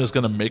that, Joanna's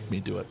going to make me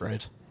do it,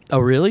 right? Oh,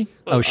 really?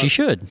 She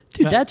should.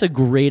 Dude, that's a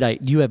great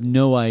idea. You have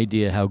no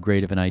idea how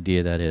great of an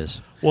idea that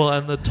is. Well,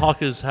 and the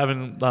talk is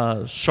having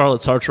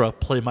Charlotte Sartre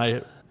play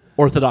my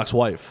Orthodox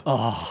wife.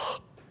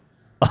 Oh.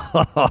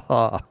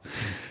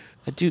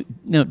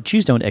 No,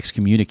 Jews don't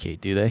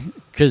excommunicate, do they?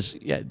 Because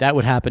that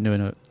would happen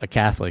to a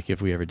Catholic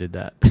if we ever did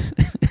that.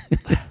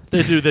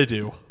 They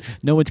do.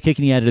 No one's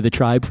kicking you out of the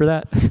tribe for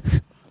that?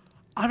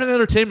 I'm an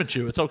entertainment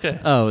Jew. It's okay.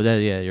 Oh,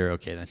 you're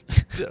okay then.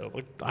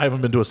 I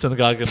haven't been to a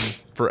synagogue in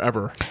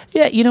forever.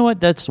 Yeah, you know what?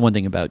 That's one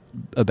thing about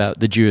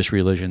the Jewish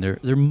religion.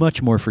 They're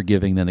much more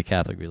forgiving than the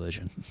Catholic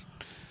religion.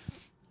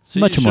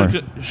 Much more.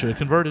 You should have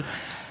converted.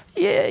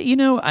 Yeah,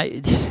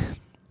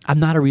 I'm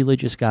not a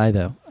religious guy,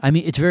 though. I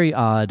mean, it's very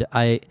odd.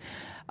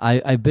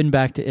 I've been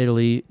back to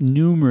Italy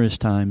numerous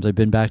times. I've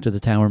been back to the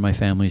town where my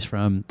family's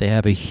from. They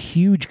have a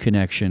huge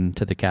connection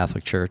to the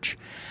Catholic Church,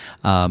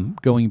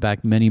 going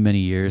back many, many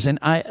years. And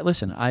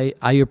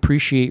I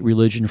appreciate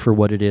religion for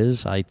what it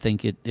is. I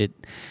think it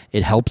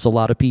helps a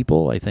lot of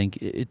people. I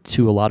think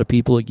to a lot of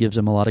people it gives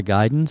them a lot of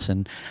guidance.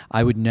 And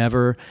I would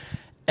never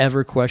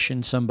ever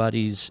question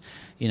somebody's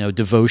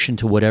devotion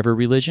to whatever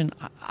religion.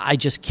 I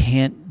just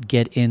can't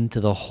get into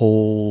the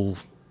whole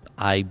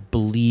I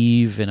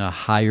believe in a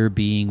higher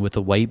being with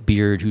a white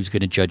beard who's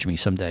going to judge me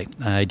someday.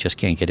 I just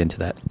can't get into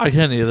that. I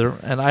can't either,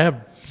 and I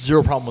have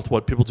zero problem with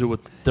what people do with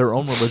their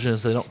own religion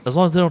as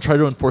long as they don't try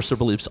to enforce their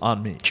beliefs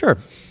on me. Sure.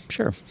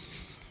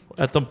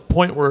 At the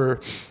point where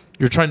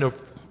you're trying to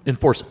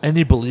enforce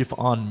any belief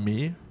on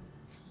me,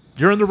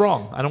 you're in the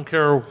wrong. I don't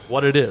care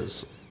what it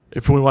is.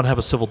 If we want to have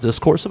a civil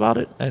discourse about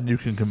it and you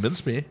can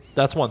convince me,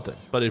 that's one thing.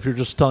 But if you're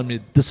just telling me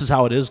this is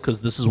how it is because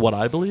this is what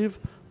I believe,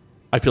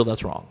 I feel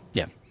that's wrong.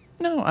 Yeah.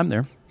 No, I'm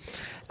there.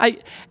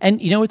 And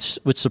what's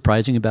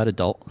surprising about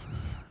adult,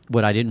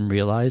 what I didn't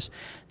realize,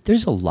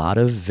 There's a lot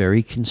of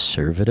very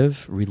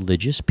conservative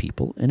religious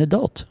people in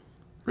adult.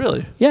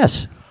 Really?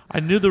 Yes. I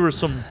knew there were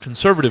some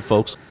conservative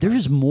folks. There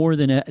is more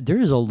than there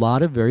is a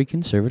lot of very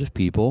conservative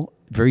people,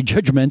 very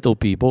judgmental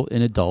people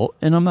in adult,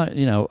 and I'm not,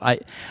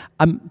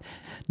 I'm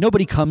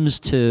nobody comes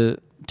to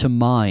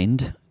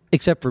mind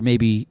except for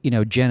maybe,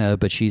 Jenna,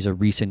 but she's a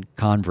recent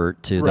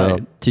convert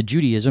to to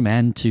Judaism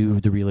and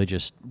to the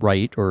religious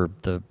right, or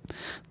the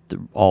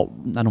alt,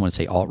 I don't want to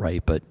say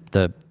alt-right, but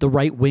the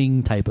right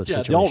wing type of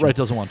situation. The alt-right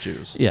doesn't want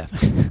Jews. Yeah.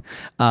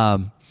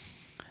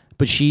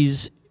 But she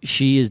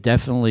is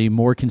definitely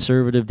more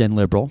conservative than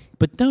liberal.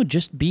 But no,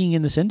 just being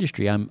in this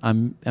industry,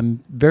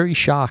 I'm very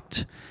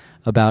shocked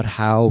about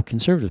how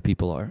conservative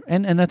people are.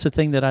 And that's a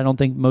thing that I don't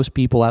think most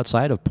people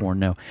outside of porn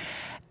know.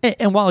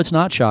 And while it's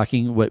not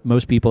shocking, what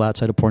most people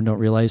outside of porn don't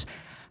realize,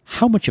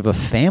 how much of a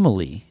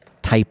family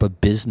type of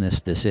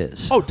business this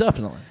is. Oh,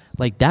 definitely.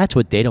 Like, that's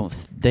what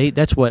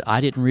that's what I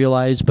didn't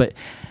realize. But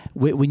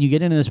when you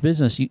get into this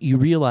business, you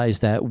realize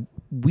that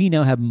we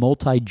now have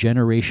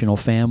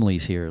multi-generational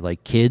families here,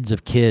 like kids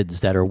of kids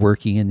that are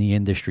working in the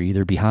industry,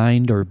 either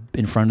behind or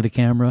in front of the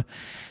camera.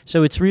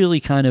 So it's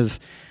really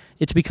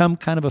it's become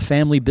kind of a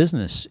family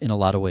business in a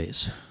lot of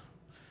ways.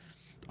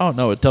 Oh,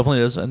 no, it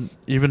definitely is. And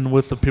even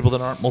with the people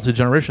that aren't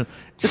multi-generation,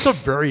 it's a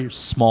very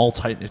small,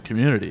 tight-knit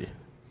community.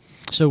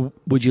 So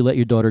would you let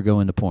your daughter go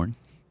into porn?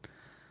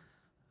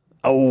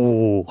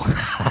 Oh.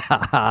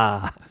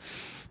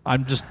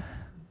 I'm just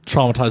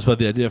traumatized by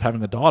the idea of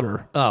having a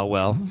daughter. Oh,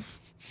 well.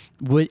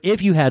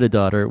 If you had a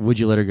daughter, would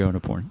you let her go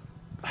into porn?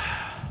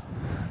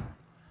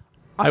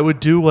 I would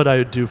do what I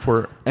would do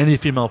for any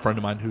female friend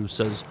of mine who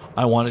says,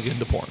 I want to get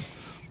into porn.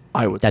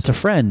 I would. That's a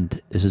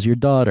friend. This is your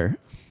daughter.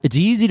 It's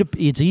easy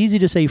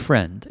to say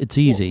friend. It's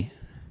easy.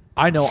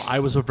 Well, I know I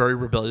was a very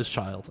rebellious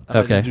child. And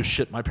I didn't do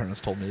shit my parents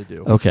told me to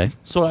do. Okay.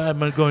 So I'm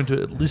going to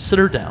at least sit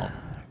her down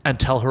and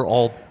tell her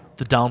all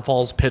the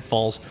downfalls,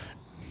 pitfalls,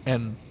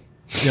 and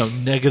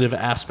negative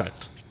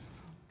aspect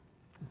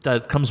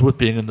that comes with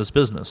being in this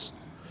business.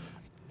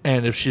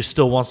 And if she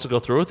still wants to go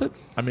through with it,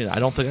 I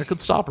don't think I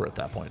could stop her at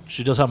that point.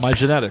 She does have my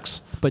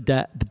genetics. But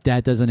that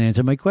doesn't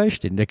answer my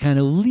question. That kind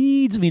of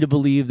leads me to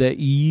believe that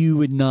you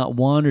would not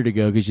want her to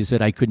go because you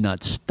said I could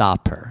not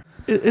stop her.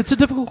 It's a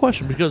difficult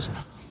question because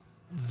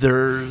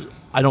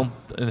I don't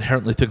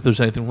inherently think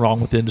there's anything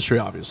wrong with the industry,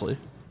 obviously.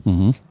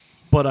 Mm-hmm.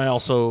 But I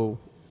also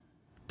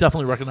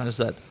definitely recognize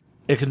that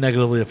it can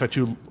negatively affect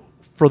you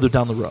further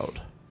down the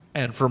road.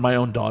 And for my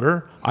own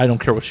daughter, I don't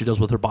care what she does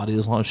with her body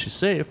as long as she's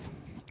safe.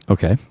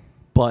 Okay.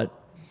 But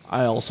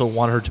I also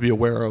want her to be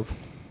aware of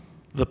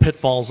the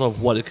pitfalls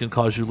of what it can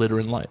cause you later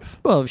in life.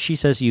 Well, if she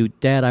says to you,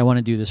 Dad, I want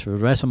to do this for the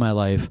rest of my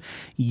life.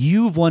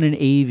 You've won an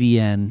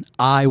AVN.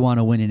 I want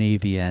to win an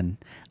AVN.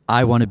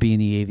 I want to be in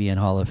the AVN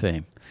Hall of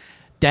Fame.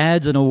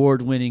 Dad's an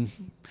award-winning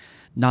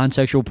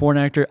non-sexual porn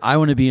actor. I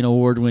want to be an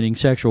award-winning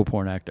sexual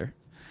porn actor.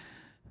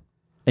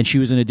 And she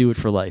was going to do it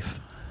for life.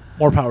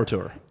 More power to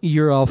her.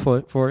 You're all for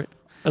it?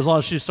 As long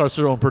as she starts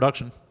her own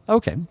production.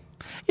 Okay.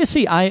 Yeah,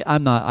 see,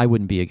 I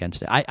wouldn't be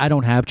against it. I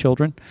don't have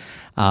children,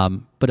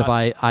 but if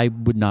I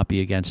would not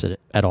be against it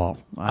at all.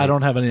 I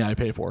don't have any I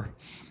pay for.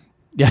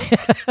 Yeah.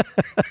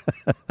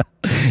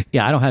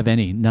 Yeah, I don't have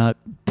any. Not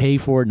pay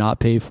for, not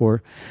pay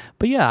for.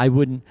 But yeah, I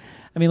wouldn't.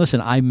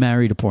 Listen, I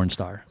married a porn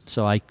star,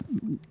 so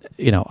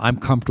I'm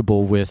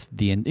comfortable with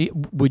the.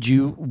 Would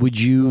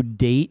you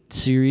date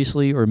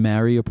seriously or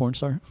marry a porn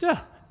star? Yeah.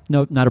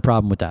 No, not a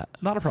problem with that.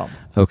 Not a problem.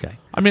 Okay.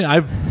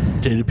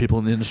 I've dated people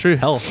in the industry.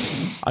 Hell,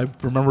 I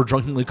remember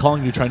drunkenly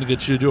calling you trying to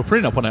get you to do a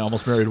prenup when I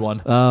almost married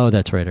one. Oh,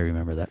 that's right. I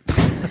remember that.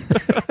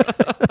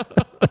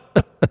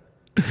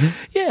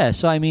 Yeah.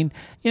 So,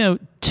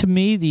 to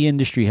me, the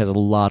industry has a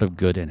lot of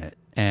good in it.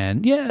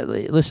 And yeah,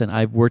 listen,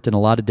 I've worked in a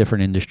lot of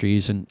different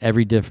industries, and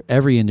every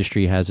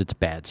industry has its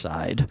bad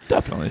side.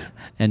 Definitely.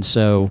 And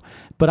so,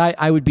 but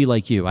I would be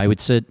like you. I would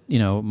sit,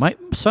 my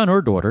son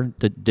or daughter,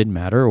 that didn't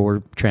matter,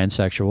 or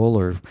transsexual,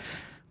 or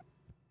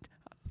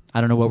I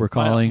don't know what we're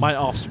calling. My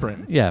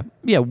offspring. Yeah.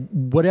 Yeah.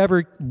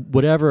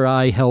 Whatever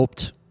I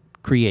helped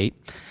create.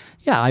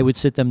 Yeah, I would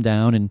sit them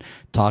down and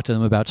talk to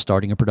them about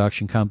starting a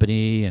production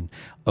company and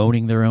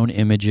owning their own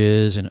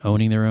images and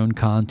owning their own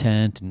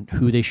content and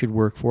who they should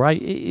work for.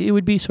 It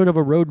would be sort of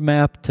a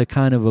roadmap to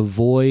kind of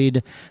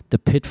avoid the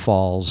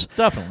pitfalls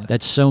Definitely.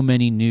 that so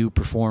many new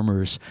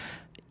performers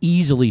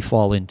easily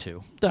fall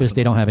into because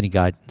they don't have any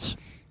guidance.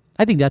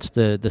 I think that's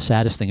the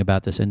saddest thing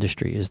about this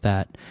industry is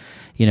that,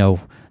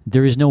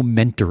 there is no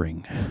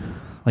mentoring.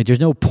 Like,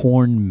 there's no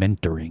porn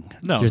mentoring.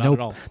 No, there's not at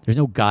all. There's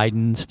no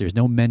guidance. There's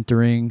no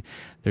mentoring.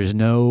 There's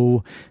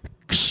no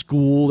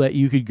school that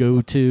you could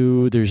go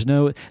to. There's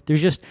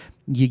just,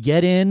 you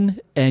get in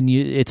and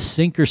it's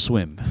sink or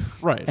swim.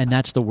 Right. And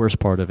that's the worst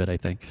part of it, I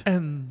think.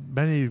 And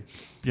many,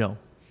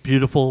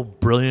 beautiful,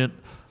 brilliant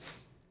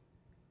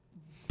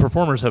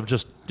performers have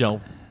just,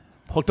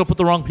 hooked up with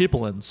the wrong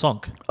people and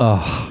sunk.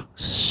 Oh,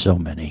 so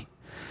many.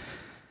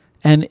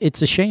 And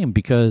it's a shame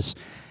because,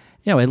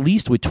 at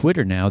least with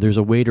Twitter now, there's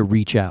a way to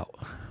reach out.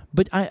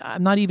 But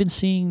I'm not even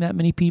seeing that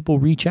many people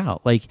reach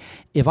out. Like,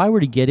 if I were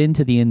to get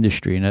into the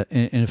industry, and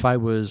if I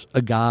was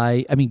a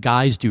guy, I mean,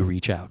 guys do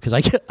reach out because I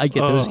get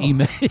those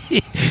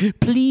emails.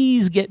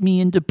 Please get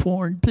me into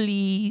porn,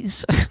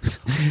 please.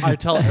 I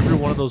tell every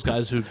one of those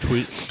guys who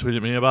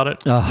tweeted me about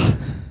it,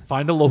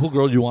 find a local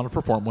girl you want to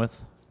perform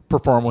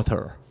with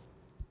her.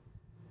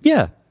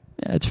 Yeah,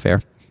 it's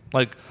fair.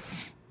 Like,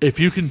 if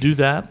you can do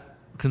that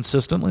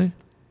consistently,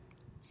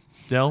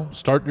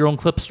 start your own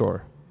clip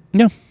store.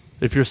 Yeah.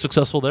 If you're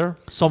successful there,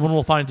 someone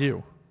will find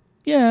you.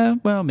 Yeah,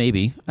 well,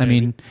 maybe. I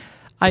mean,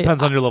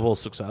 depends on your level of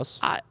success.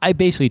 I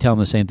basically tell them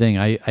the same thing.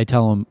 I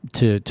tell them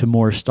to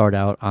more start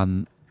out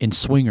in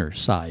swinger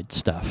side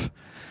stuff.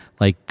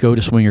 Like, go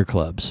to swinger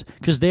clubs.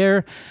 Because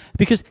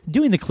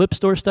doing the clip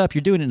store stuff,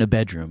 you're doing it in a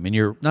bedroom, and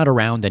you're not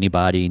around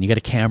anybody, and you got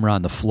a camera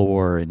on the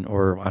floor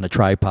or on a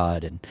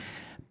tripod.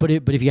 But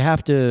if you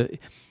have to,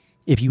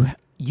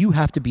 you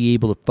have to be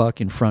able to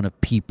fuck in front of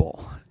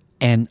people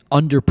and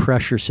under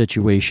pressure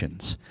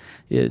situations,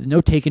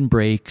 no taking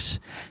breaks.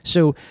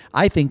 So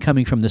I think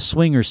coming from the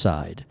swinger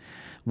side,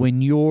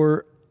 when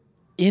you're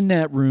in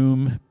that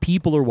room,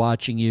 people are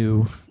watching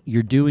you,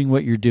 you're doing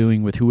what you're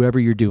doing with whoever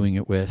you're doing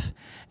it with,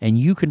 and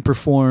you can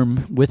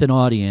perform with an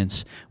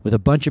audience, with a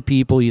bunch of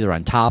people either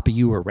on top of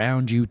you,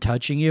 around you,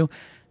 touching you,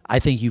 I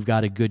think you've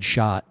got a good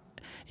shot.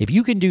 If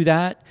you can do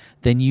that,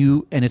 then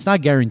and it's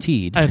not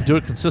guaranteed. And do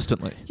it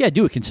consistently. Yeah,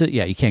 do it consistently.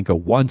 Yeah, you can't go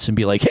once and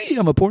be like, hey,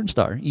 I'm a porn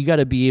star. You got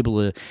to be able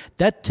to,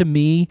 that to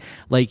me,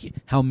 like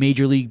how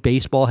Major League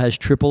Baseball has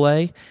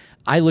AAA,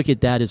 I look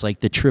at that as like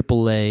the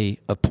AAA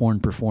of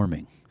porn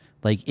performing.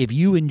 Like, if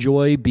you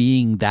enjoy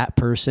being that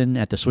person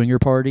at the swinger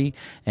party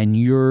and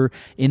you're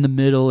in the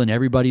middle and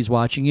everybody's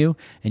watching you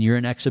and you're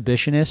an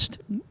exhibitionist,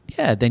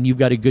 yeah, then you've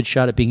got a good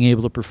shot at being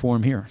able to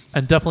perform here.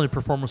 And definitely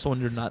perform with someone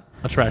you're not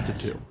attracted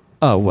to.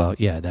 Oh, well,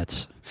 yeah,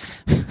 that's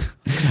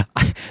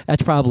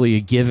probably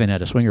a given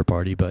at a swinger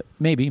party, but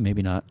maybe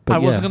not. But I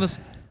wasn't going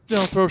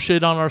to throw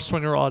shade on our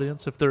swinger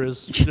audience if there is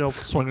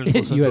swingers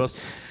listening to us.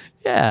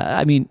 Yeah,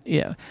 I mean,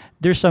 yeah,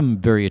 there's some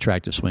very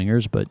attractive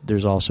swingers, but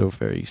there's also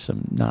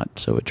some not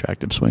so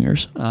attractive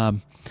swingers.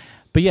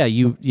 But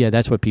yeah,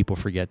 that's what people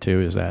forget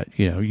too, is that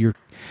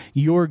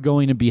you're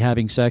going to be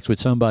having sex with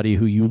somebody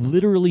who you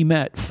literally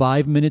met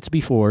 5 minutes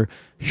before,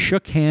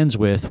 shook hands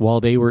with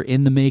while they were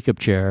in the makeup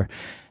chair,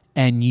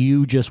 and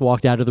you just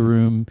walked out of the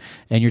room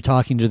and you're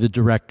talking to the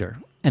director,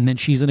 and then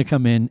she's going to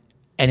come in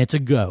and it's a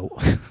go.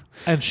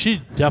 And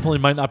she definitely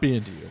might not be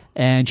into you.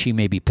 And she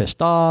may be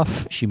pissed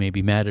off. She may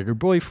be mad at her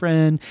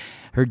boyfriend.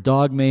 Her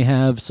dog may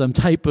have some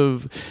type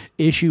of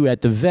issue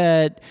at the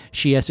vet.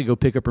 She has to go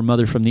pick up her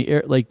mother from the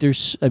air. Like,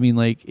 it's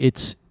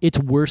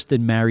worse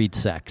than married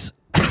sex.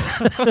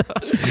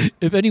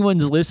 If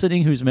anyone's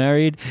listening who's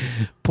married,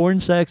 porn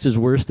sex is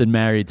worse than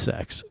married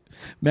sex.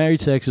 Married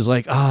sex is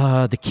like,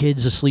 the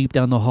kid's asleep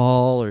down the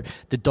hall, or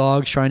the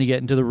dog's trying to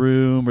get into the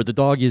room, or the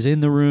dog is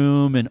in the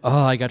room, and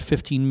I got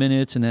 15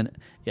 minutes, and then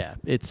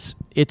it's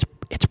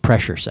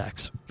pressure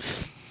sex.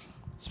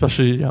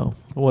 Especially,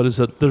 what is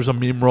it? There's a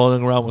meme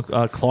rolling around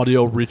with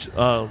Claudio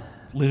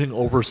leaning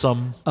over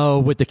some. Oh,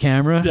 with the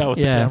camera? Yeah, with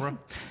the camera.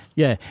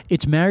 Yeah,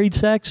 it's married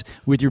sex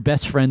with your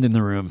best friend in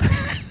the room,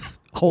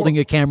 holding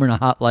a camera and a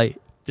hot light.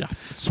 Yeah,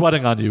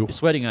 sweating on you.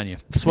 Sweating on you.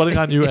 Sweating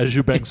on you as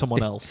you bang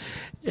someone else.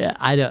 Yeah,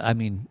 I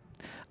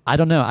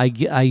don't know. I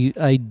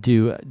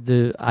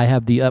do. I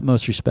have the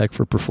utmost respect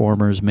for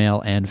performers,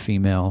 male and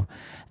female,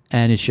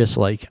 and it's just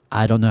like,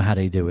 I don't know how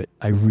they do it.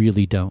 I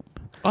really don't.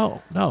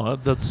 Oh, no,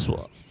 that's...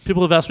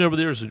 People have asked me over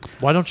the years,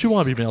 why don't you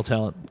want to be male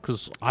talent?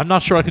 Because I'm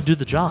not sure I could do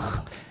the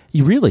job.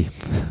 You really?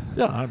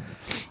 Yeah,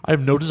 I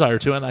have no desire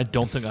to, and I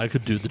don't think I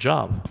could do the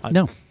job.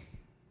 No.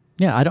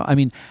 Yeah, I don't. I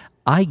mean,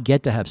 I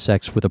get to have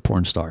sex with a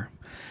porn star.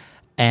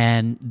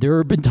 And there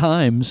have been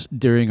times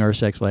during our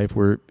sex life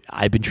where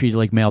I've been treated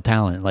like male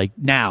talent, like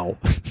now.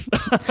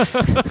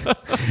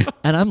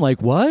 And I'm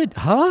like, what?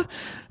 Huh?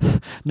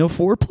 No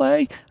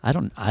foreplay? I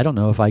don't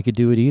know if I could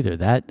do it either.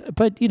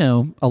 But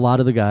a lot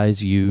of the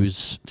guys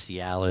use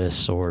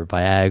Cialis or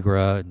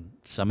Viagra. And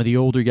some of the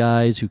older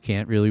guys who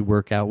can't really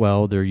work out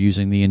well, they're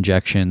using the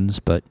injections.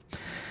 But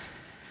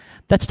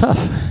that's tough.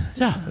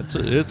 Yeah,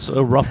 it's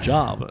a rough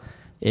job.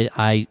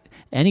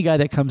 Any guy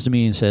that comes to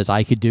me and says,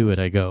 I could do it,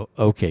 I go,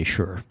 okay,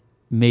 sure,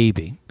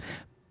 maybe.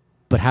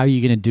 But how are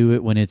you going to do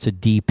it when it's a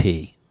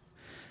DP?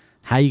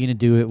 How are you going to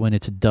do it when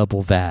it's a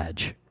double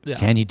vag? Yeah.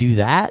 Can you do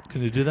that?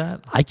 Can you do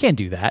that? I can't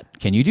do that.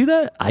 Can you do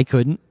that? I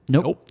couldn't.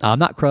 Nope. I'm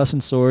not crossing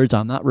swords.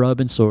 I'm not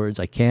rubbing swords.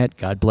 I can't.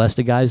 God bless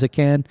the guys that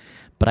can.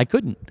 But I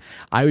couldn't.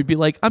 I would be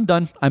like, I'm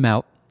done. I'm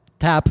out.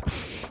 Tap.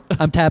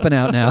 I'm tapping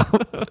out now.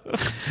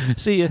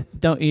 See ya.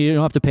 You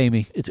don't have to pay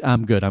me.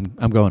 I'm good.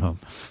 I'm going home.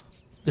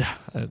 Yeah.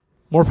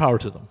 More power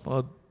to them.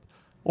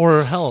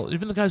 Or hell,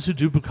 even the guys who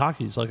do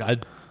bukkakis. Like, I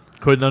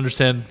couldn't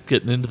understand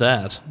getting into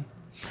that.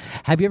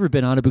 Have you ever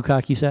been on a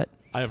bukkake set?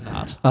 I have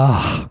not.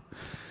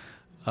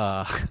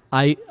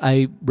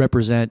 I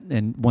represent,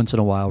 and once in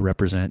a while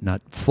represent,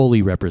 not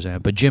fully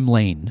represent, but Jim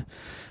Lane,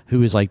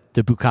 who is like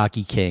the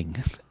bukkake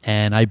king.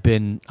 And I've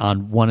been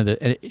on one of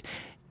the...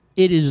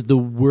 It is the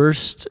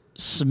worst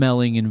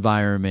smelling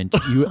environment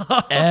you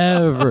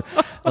ever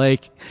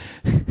like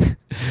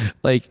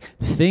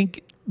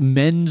think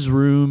men's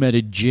room at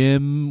a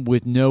gym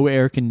with no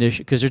air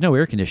conditioning, because there's no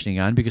air conditioning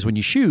on, because when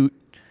you shoot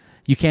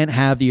you can't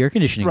have the air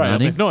conditioning Right,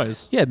 running. make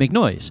noise. Yeah, make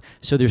noise.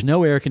 So there's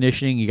no air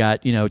conditioning. You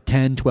got,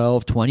 10,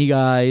 12, 20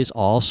 guys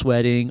all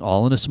sweating,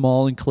 all in a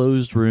small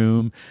enclosed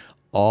room,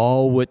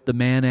 all with the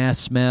man-ass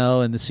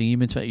smell and the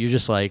semen smell. You're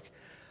just like,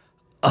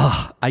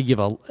 I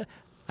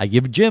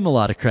give Jim a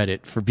lot of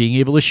credit for being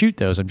able to shoot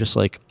those. I'm just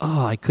like,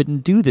 I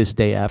couldn't do this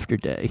day after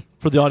day.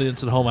 For the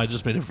audience at home, I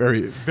just made a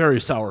very, very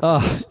sour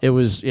face. It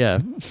was, yeah.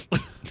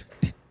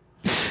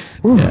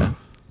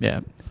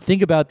 Yeah.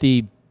 Think about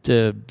the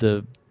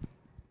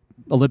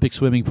Olympic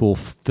swimming pool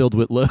filled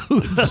with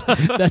loads.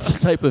 That's the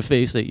type of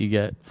face that you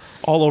get.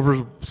 All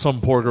over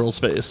some poor girl's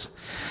face.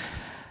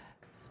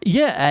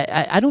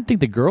 Yeah, I don't think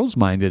the girls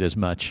mind it as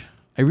much.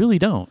 I really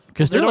don't,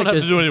 because They they're don't like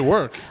have to do any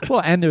work.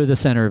 well, and they're the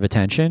center of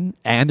attention,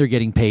 and they're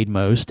getting paid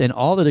most, and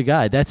all of the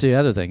guy. That's the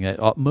other thing.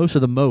 Most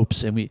of the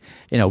mopes, and we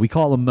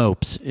call them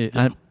mopes.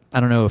 I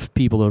don't know if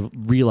people are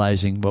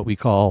realizing what we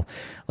call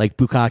like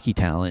bukkake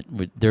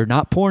talent. They're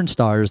not porn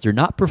stars. They're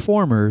not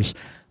performers.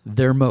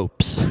 They're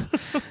mopes.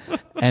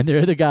 And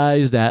they're the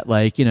guys that,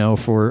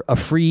 for a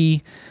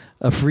free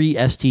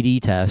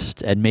STD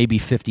test and maybe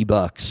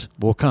 $50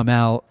 will come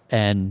out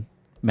and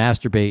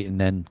masturbate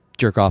and then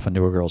jerk off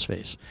into a girl's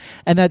face.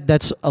 And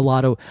that's a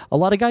lot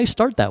of guys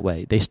start that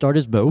way. They start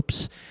as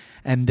mopes,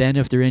 and then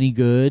if they're any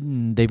good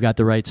and they've got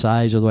the right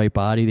size or the right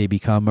body, they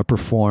become a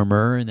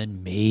performer, and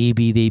then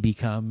maybe they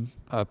become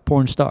a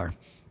porn star.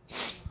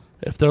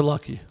 If they're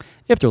lucky.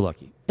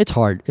 It's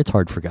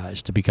hard for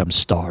guys to become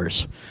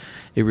stars.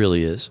 It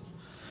really is.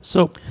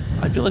 So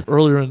I feel like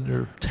earlier in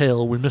your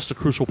tale, we missed a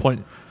crucial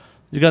point.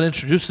 You got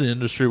introduced to the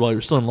industry while you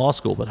were still in law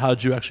school, but how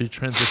did you actually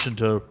transition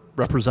to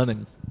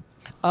representing?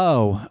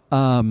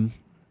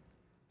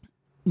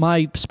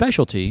 My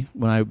specialty,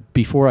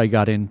 before I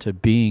got into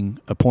being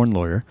a porn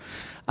lawyer,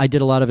 I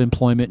did a lot of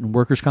employment and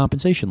workers'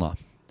 compensation law.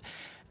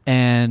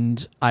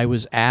 And I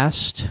was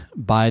asked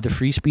by the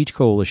Free Speech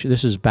Coalition,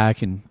 this is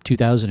back in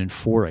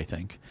 2004, I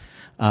think,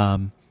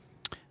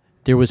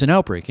 there was an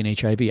outbreak, an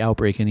HIV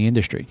outbreak in the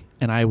industry.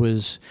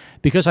 And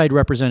because I'd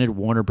represented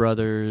Warner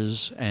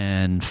Brothers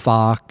and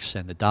Fox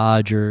and the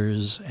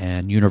Dodgers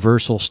and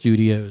Universal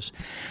Studios,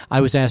 I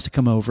was asked to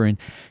come over and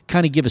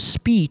kind of give a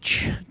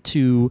speech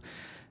to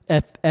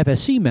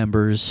FSC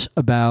members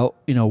about,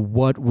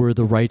 what were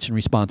the rights and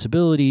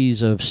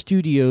responsibilities of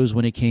studios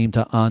when it came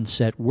to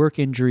onset work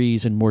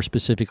injuries and more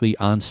specifically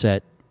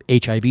onset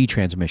HIV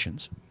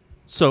transmissions.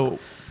 So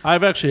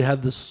I've actually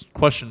had this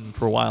question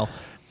for a while.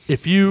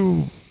 If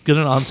you get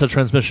an onset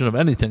transmission of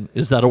anything,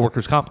 is that a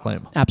workers' comp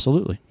claim?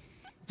 Absolutely.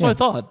 That's what I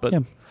thought. But yeah,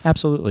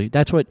 absolutely.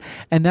 That's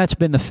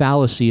been the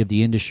fallacy of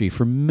the industry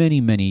for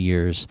many, many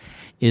years,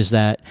 is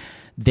that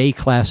they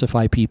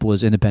classify people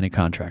as independent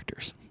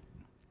contractors.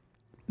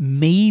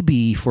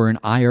 Maybe for an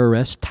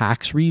IRS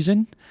tax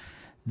reason,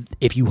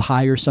 if you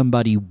hire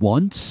somebody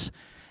once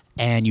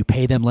and you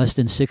pay them less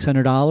than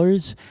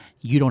 $600,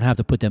 you don't have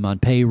to put them on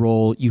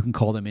payroll. You can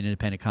call them an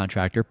independent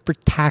contractor for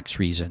tax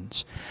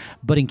reasons.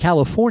 But in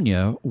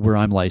California, where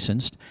I'm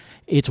licensed,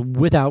 it's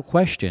without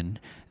question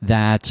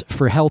that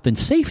for health and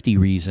safety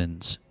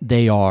reasons,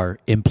 they are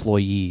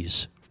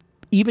employees.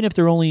 Even if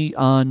they're only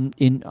on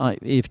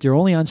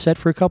set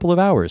for a couple of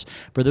hours,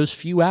 for those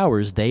few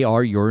hours, they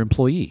are your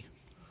employee.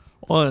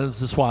 Well, is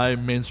this why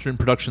mainstream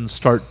productions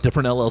start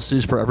different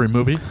LLCs for every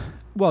movie?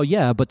 Well,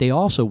 yeah, but they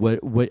also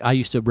what I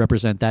used to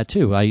represent that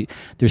too.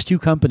 There's two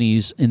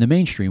companies in the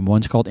mainstream.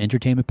 One's called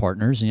Entertainment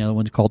Partners, and the other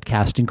one's called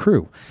Cast and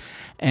Crew.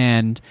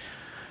 And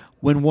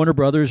when Warner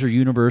Brothers or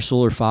Universal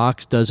or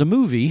Fox does a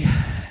movie,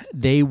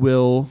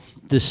 the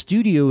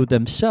studio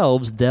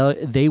themselves,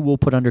 they will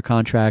put under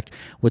contract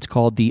what's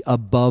called the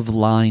above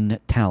line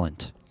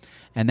talent,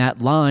 and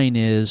that line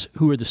is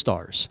who are the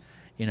stars.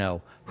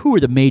 Who are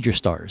the major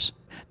stars?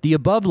 The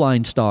above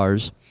line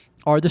stars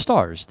are the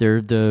stars.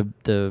 They're the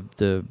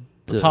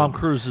Tom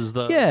Cruise is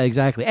the... Yeah,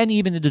 exactly. And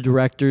even the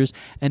directors.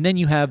 And then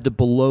you have the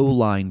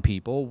below-line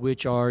people,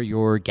 which are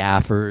your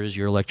gaffers,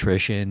 your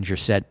electricians, your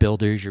set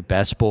builders, your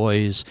best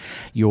boys,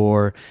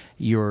 your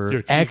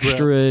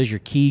extras, your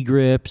key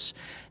grips,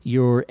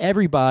 your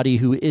everybody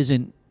who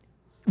isn't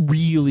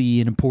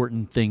really an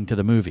important thing to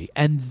the movie.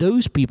 And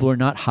those people are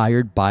not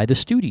hired by the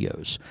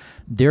studios.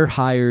 They're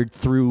hired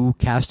through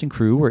Cast and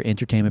Crew or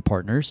Entertainment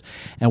Partners,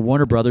 and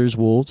Warner Brothers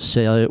will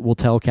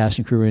tell Cast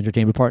and Crew or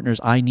Entertainment Partners,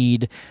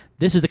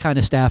 this is the kind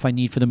of staff I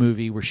need for the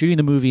movie. We're shooting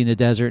the movie in the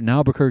desert in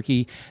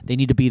Albuquerque. They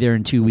need to be there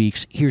in 2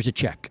 weeks. Here's a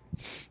check.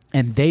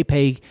 And they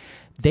pay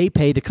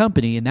the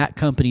company, and that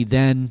company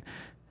then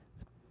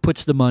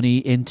puts the money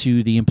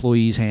into the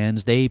employees'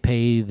 hands. They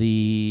pay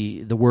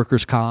the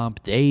workers'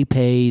 comp. They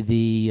pay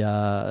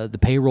the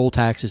payroll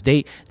taxes.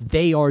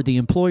 They are the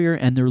employer,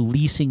 and they're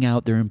leasing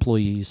out their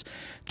employees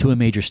to a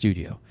major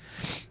studio.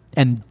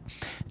 And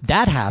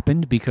that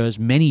happened because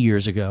many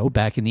years ago,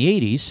 back in the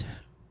 80s,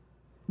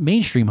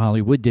 mainstream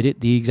Hollywood did it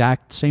the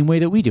exact same way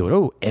that we do it.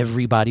 Oh,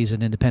 everybody's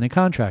an independent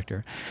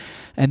contractor.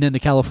 And then the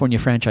California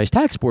Franchise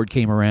Tax Board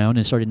came around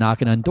and started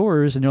knocking on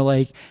doors, and they're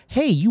like,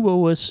 hey, you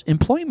owe us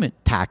employment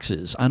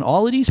taxes on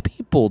all of these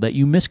people that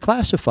you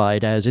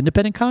misclassified as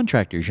independent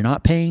contractors. You're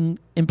not paying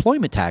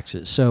employment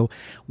taxes, so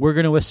we're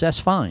going to assess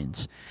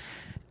fines.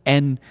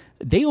 And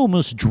they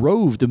almost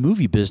drove the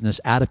movie business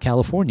out of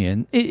California.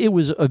 And it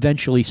was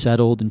eventually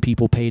settled, and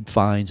people paid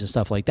fines and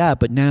stuff like that.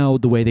 But now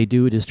the way they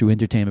do it is through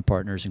entertainment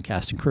partners and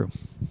cast and crew.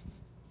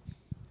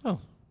 Oh,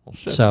 well,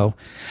 shit. So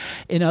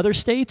in other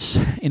states,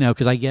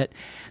 because I get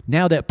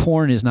now that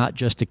porn is not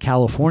just a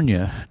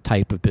California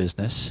type of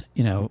business,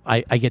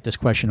 I get this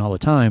question all the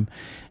time.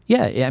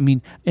 Yeah, I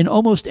mean, in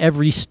almost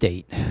every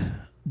state,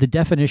 the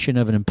definition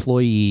of an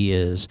employee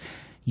is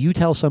you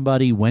tell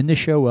somebody when to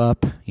show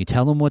up, you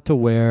tell them what to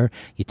wear,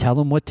 you tell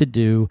them what to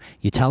do,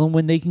 you tell them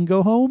when they can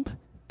go home.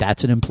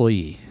 That's an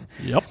employee.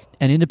 Yep.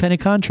 An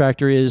independent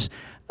contractor is,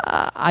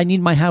 I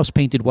need my house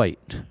painted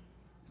white.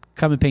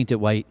 Come and paint it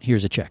white.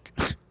 Here's a check.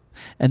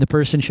 And the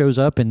person shows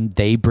up and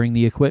they bring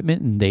the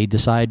equipment and they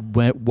decide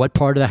what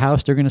part of the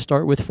house they're going to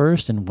start with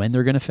first and when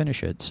they're going to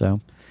finish it. So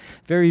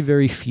very,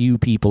 very few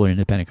people are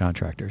independent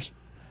contractors.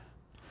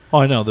 Oh,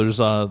 I know. There's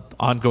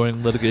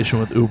ongoing litigation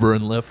with Uber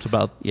and Lyft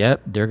about...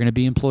 Yep, they're going to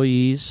be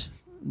employees.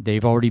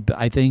 They've already,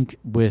 I think,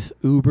 with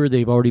Uber,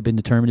 they've already been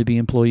determined to be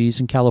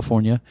employees in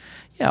California.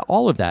 Yeah,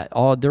 all of that.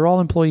 They're all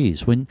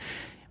employees. When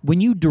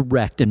you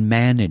direct and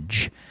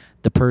manage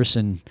the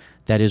person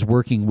that is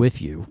working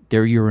with you,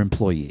 they're your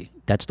employee.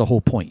 That's the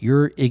whole point.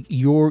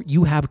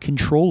 You have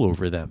control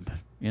over them.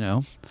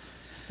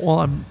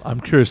 Well, I'm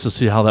curious to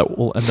see how that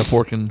will end up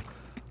working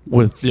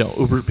with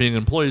Uber being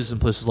employees in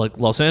places like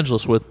Los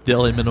Angeles with the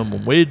LA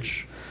minimum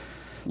wage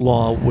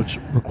law, which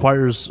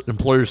requires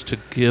employers to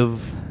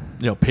give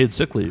paid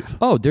sick leave.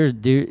 Oh,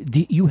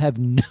 you have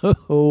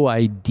no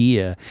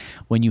idea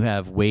when you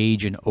have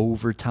wage and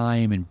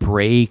overtime and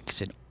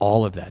breaks and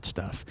all of that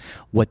stuff,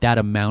 what that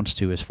amounts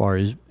to as far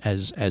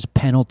as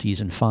penalties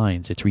and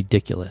fines. It's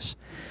ridiculous.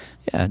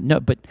 Yeah,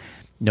 no, but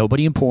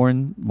nobody in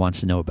porn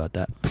wants to know about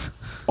that.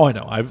 Oh, I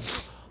know.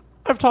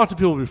 I've talked to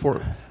people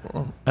before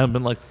and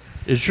been like,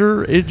 is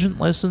your agent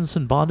licensed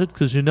and bonded?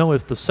 Because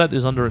if the set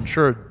is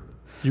underinsured,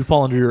 you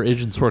fall under your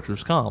agent's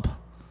workers' comp.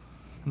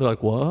 And they're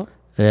like, what?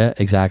 Yeah,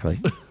 exactly.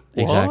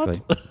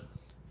 Exactly.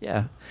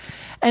 Yeah.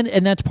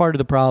 And that's part of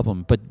the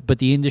problem. But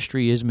the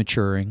industry is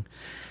maturing.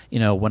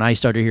 When I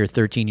started here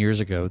 13 years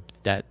ago,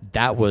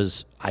 that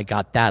was, I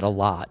got that a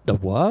lot. The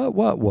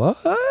what?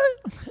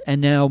 And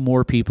now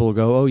more people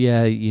go, oh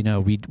yeah,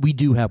 we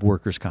do have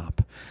workers'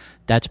 comp.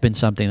 That's been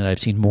something that I've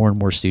seen more and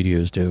more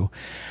studios do.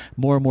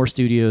 More and more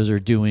studios are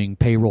doing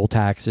payroll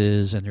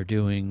taxes, and they're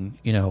doing,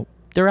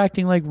 they're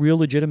acting like real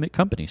legitimate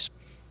companies.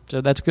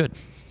 So that's good.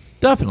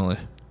 Definitely.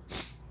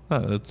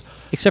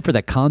 Except for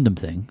that condom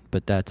thing,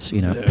 but that's,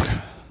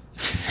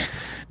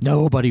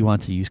 nobody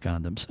wants to use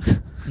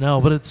condoms.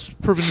 No, but it's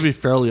proven to be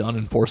fairly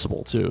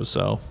unenforceable too,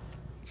 so.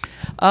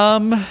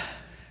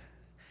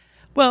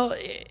 Well,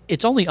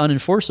 it's only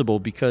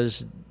unenforceable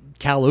because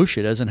Cal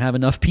OSHA doesn't have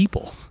enough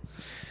people.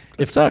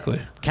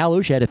 Exactly. Cal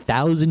OSHA had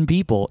 1,000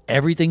 people.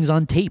 Everything's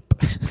on tape.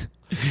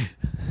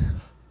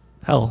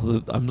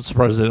 Hell, I'm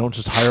surprised they don't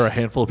just hire a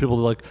handful of people.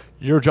 They're like,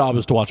 your job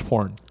is to watch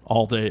porn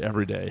all day,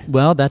 every day.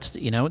 Well, that's,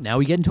 now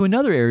we get into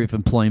another area of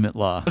employment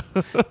law.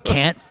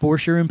 Can't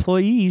force your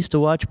employees to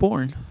watch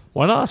porn.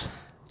 Why not?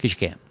 Because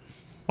you can't.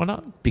 Why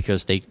not?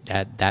 Because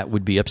that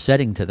would be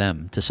upsetting to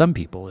them. To some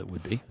people, it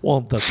would be.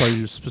 Well, that's why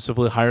you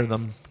specifically hire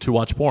them to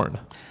watch porn.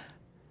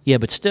 Yeah,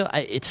 but still,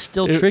 it's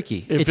still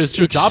tricky. If it's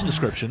your job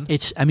description.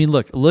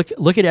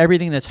 Look at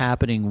everything that's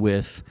happening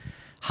with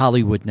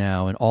Hollywood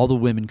now, and all the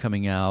women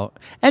coming out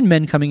and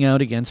men coming out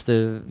against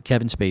the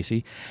Kevin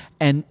Spacey,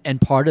 and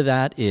part of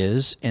that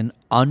is an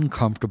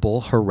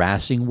uncomfortable,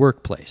 harassing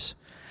workplace.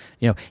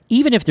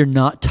 Even if they're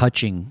not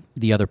touching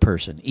the other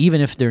person, even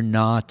if they're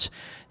not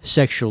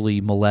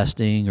sexually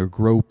molesting or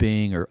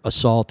groping or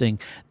assaulting,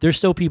 there's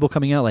still people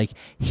coming out like,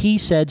 he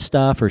said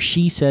stuff or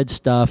she said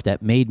stuff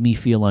that made me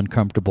feel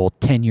uncomfortable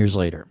 10 years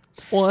later.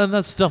 Well, and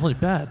that's definitely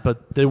bad,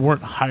 but they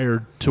weren't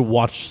hired to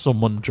watch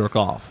someone jerk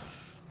off.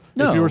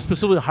 No. If you were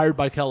specifically hired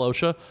by Cal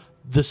OSHA,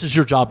 this is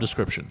your job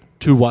description,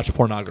 to watch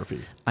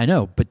pornography. I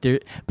know, but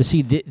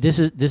see, this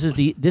is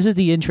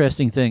the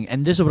interesting thing,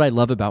 and this is what I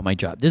love about my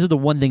job. This is the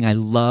one thing I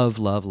love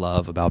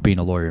about being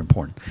a lawyer in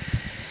porn,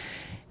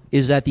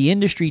 is that the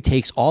industry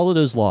takes all of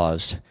those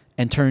laws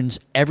and turns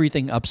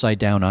everything upside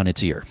down on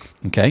its ear.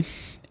 Okay?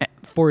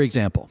 For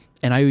example,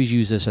 and I always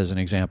use this as an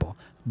example,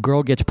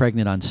 girl gets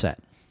pregnant on set.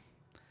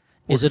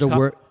 Is it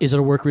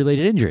a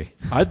work-related injury?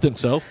 I think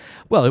so.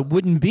 Well, it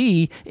wouldn't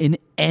be in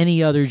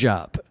any other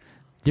job.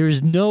 There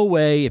is no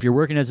way, if you're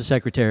working as a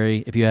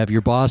secretary, if you have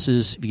your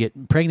bosses, if you get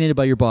impregnated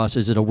by your boss,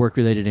 is it a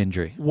work-related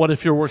injury? What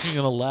if you're working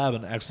in a lab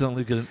and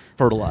accidentally get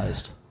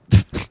fertilized?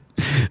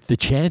 The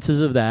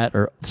chances of that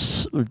are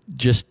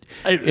just,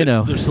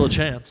 there's still a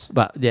chance.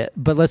 But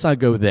let's not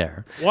go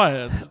there.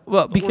 Why?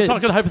 Well, because we're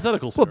talking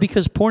hypotheticals. Well,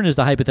 because porn is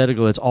the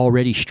hypothetical that's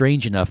already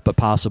strange enough but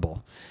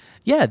possible.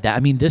 Yeah,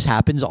 this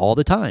happens all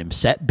the time.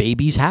 Set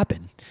babies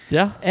happen.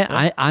 Yeah.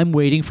 And I'm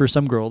waiting for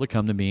some girl to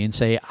come to me and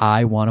say,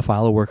 I want to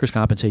file a workers'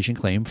 compensation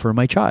claim for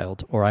my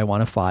child, or I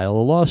want to file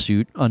a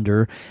lawsuit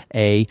under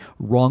a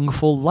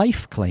wrongful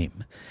life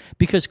claim.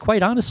 Because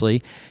quite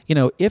honestly,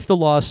 if the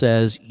law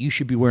says you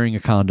should be wearing a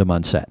condom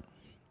on set,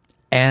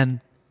 and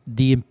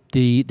the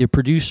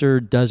producer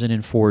doesn't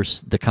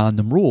enforce the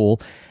condom rule,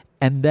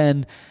 and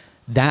then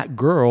that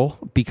girl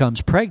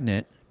becomes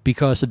pregnant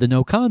because of the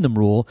no condom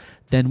rule,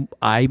 then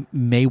I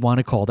may want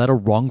to call that a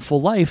wrongful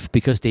life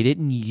because they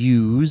didn't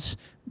use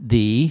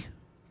the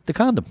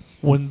condom.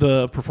 Wouldn't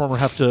the performer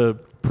have to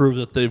prove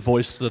that they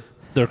voiced that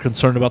they're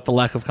concerned about the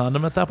lack of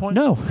condom at that point?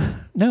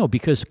 No,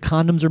 because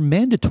condoms are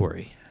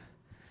mandatory.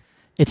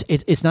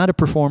 It's not a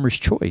performer's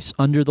choice.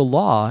 Under the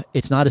law,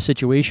 it's not a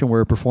situation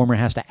where a performer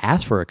has to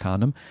ask for a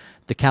condom.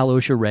 The Cal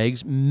OSHA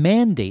regs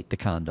mandate the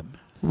condom.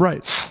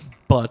 Right.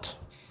 But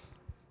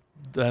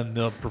then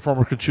the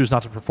performer could choose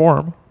not to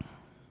perform.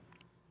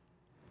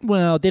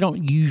 Well, they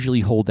don't usually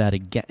hold that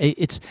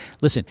against.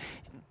 Listen,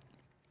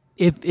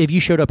 if you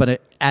showed up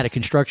at a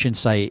construction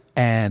site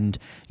and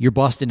your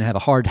boss didn't have a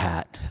hard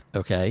hat,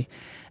 okay,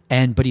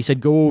 but he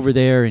said go over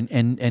there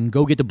and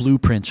go get the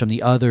blueprints from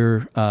the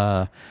other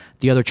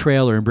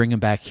trailer and bring them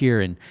back here,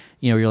 and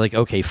you're like,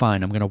 okay,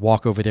 fine, I'm going to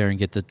walk over there and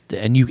get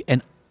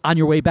and on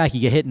your way back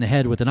you get hit in the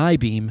head with an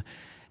I-beam,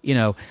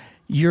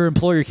 your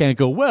employer can't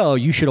go, well,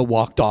 you should have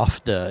walked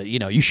off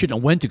you shouldn't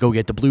have went to go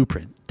get the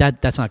blueprint.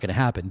 That's not going to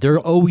happen. They're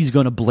always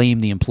going to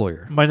blame the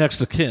employer. My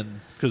next of kin,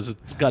 because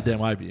it's a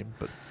goddamn I-beam,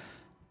 but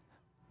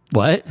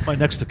what? My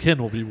next of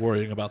kin will be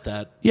worrying about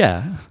that.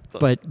 Yeah,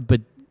 but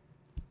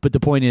the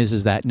point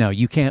is that no,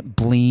 you can't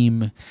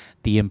blame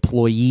the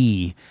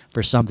employee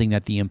for something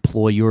that the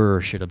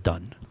employer should have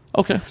done.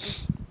 Okay.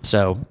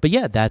 So, but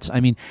yeah, that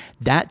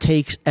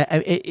takes.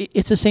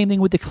 It's the same thing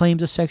with the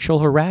claims of sexual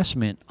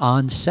harassment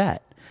on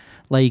set.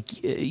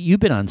 Like, you've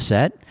been on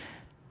set.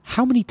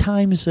 How many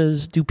times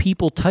do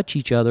people touch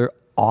each other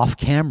off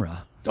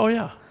camera? Oh,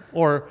 yeah.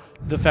 Or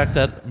the fact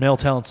that male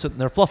talent's sitting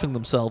there fluffing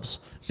themselves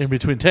in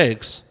between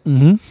takes,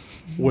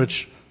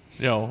 which,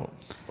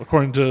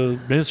 according to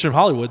mainstream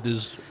Hollywood,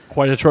 is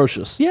quite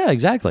atrocious. Yeah,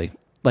 exactly.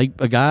 Like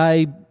a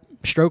guy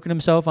stroking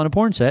himself on a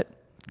porn set,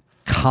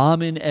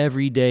 common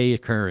everyday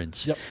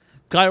occurrence. Yep.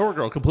 Guy or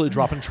girl completely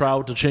dropping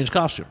trout to change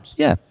costumes.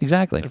 Yeah,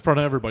 exactly. In front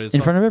of everybody.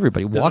 In front of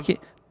everybody.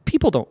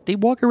 People they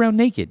walk around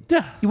naked.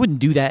 Yeah. You wouldn't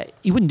do that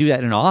in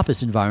an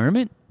office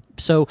environment.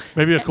 So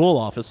maybe a cool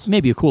office.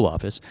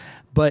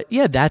 But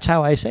yeah, that's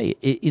how I say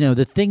it.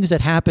 The things that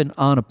happen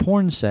on a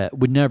porn set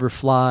would never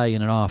fly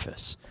in an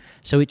office.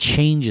 So it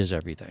changes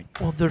everything.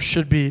 Well, there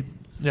should be,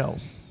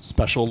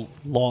 special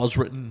laws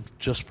written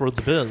just for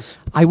the biz.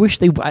 I wish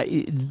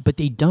but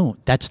they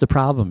don't. That's the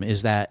problem,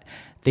 is that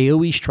they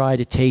always try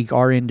to take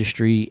our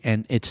industry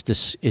and it's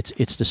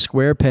the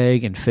square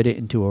peg and fit it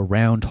into a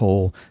round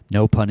hole,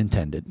 no pun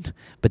intended.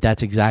 But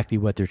that's exactly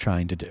what they're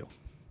trying to do.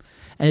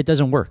 And it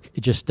doesn't work.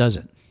 It just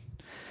doesn't.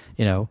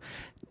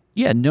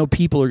 No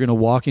people are going to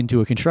walk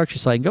into a construction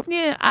site and go,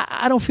 yeah,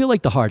 I don't feel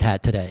like the hard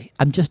hat today.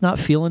 I'm just not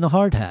feeling the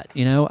hard hat.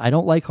 I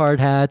don't like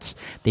hard hats.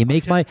 They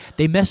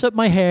mess up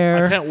my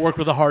hair. I can't work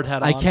with a hard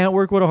hat on. I can't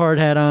work with a hard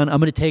hat on. I'm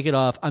going to take it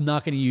off. I'm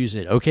not going to use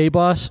it. Okay,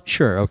 boss?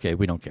 Sure. Okay,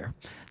 we don't care.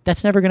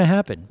 That's never going to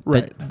happen.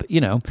 Right.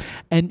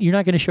 And you're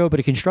not going to show up at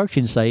a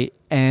construction site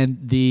and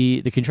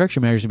the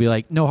construction manager will be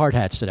like, no hard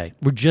hats today.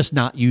 We're just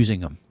not using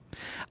them.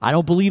 I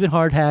don't believe in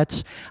hard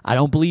hats. I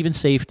don't believe in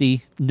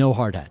safety. No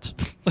hard hats.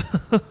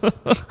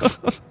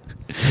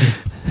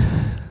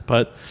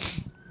 But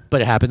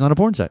it happens on a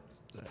porn set.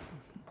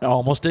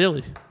 Almost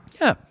daily.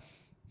 Yeah.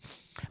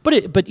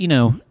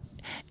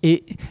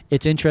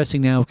 It's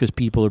interesting now because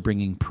people are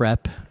bringing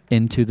PrEP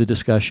into the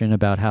discussion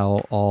about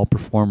how all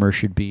performers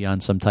should be on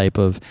some type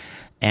of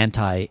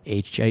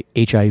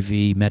anti-HIV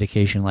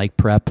medication like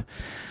PrEP.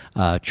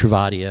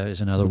 Truvada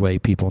is another way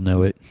people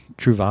know it.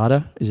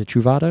 Truvada? Is it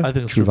Truvada? I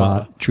think it's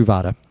Truvada.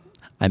 Truvada.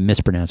 I'm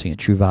mispronouncing it.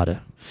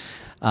 Truvada.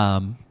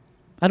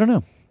 I don't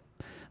know.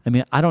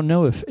 I don't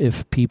know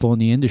if people in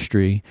the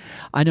industry...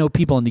 I know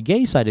people on the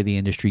gay side of the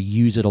industry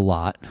use it a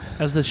lot.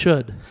 As they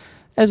should.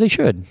 But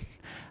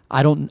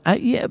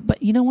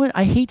you know what?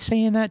 I hate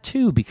saying that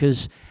too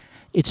because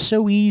it's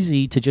so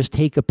easy to just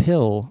take a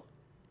pill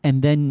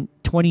and then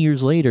 20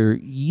 years later,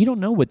 you don't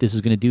know what this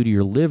is going to do to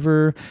your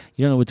liver.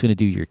 You don't know what it's going to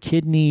do to your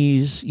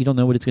kidneys. You don't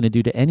know what it's going to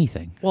do to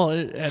anything. Well,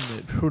 and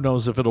who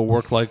knows if it'll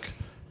work like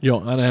an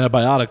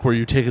antibiotic where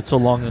you take it so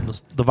long and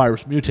the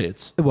virus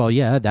mutates. Well,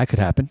 yeah, that could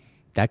happen.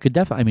 That could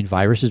definitely.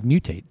 Viruses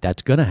mutate.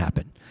 That's going to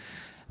happen.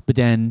 But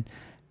then,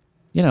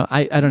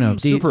 I don't know.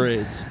 Super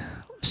AIDS.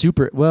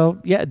 Well,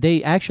 yeah,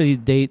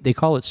 they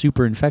call it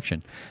super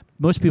infection.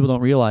 Most people don't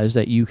realize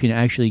that you can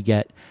actually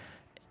get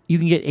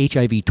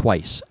HIV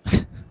twice.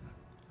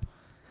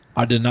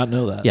 I did not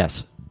know that.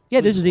 Yes.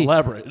 Yeah, this is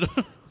elaborate.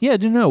 Yeah,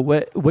 no.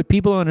 What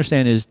people don't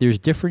understand is there's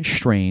different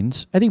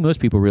strains. I think most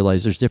people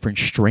realize there's different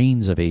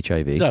strains of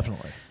HIV.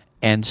 Definitely.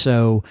 And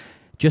so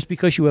just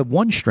because you have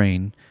one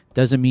strain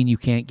doesn't mean you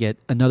can't get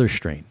another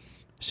strain.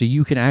 So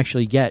you can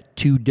actually get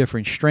 2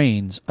 different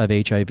strains of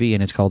HIV,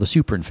 and it's called a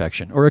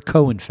superinfection or a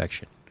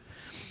co-infection.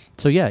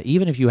 So yeah,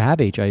 even if you have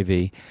HIV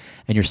and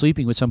you're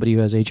sleeping with somebody who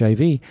has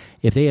HIV,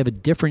 if they have a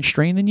different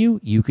strain than you,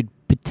 you could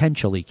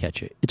potentially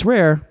catch it. It's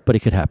rare, but it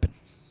could happen.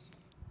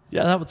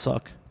 Yeah, that would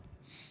suck.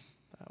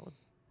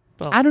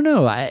 I don't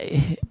know.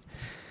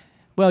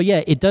 Well,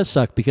 yeah, it does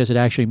suck because it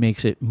actually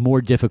makes it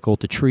more difficult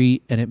to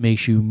treat, and it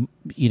makes you,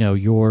 the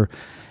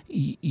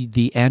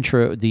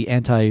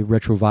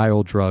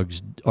antiretroviral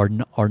drugs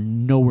are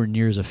nowhere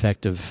near as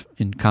effective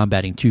in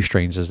combating 2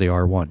 strains as they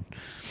are 1.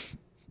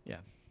 Yeah.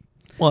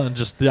 Well, and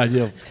just the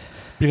idea of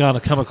being on a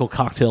chemical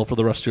cocktail for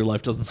the rest of your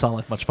life doesn't sound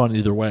like much fun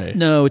either way.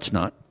 No, it's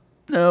not.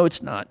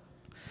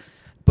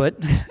 But,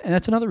 and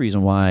that's another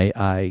reason why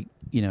I,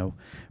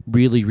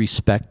 really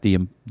respect the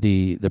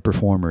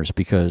performers,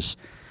 because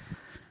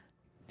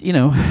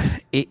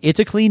it's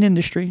a clean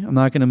industry. I'm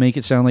not going to make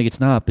it sound like it's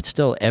not, but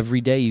still,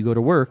 every day you go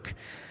to work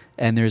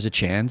and there's a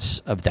chance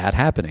of that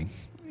happening.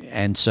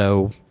 And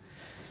so,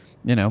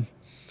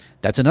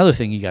 that's another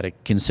thing you got to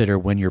consider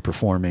when you're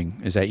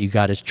performing, is that you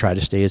got to try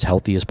to stay as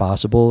healthy as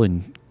possible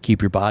and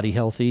keep your body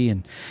healthy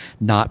and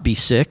not be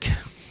sick.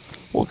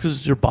 Well,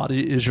 because your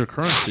body is your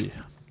currency.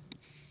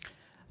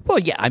 Well,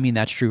 yeah, I mean,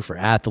 that's true for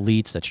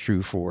athletes. That's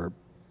true for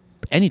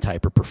any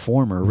type of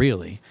performer,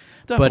 really.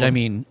 Definitely. But I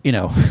mean,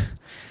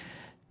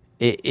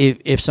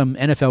 if some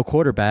NFL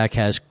quarterback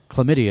has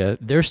chlamydia,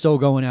 they're still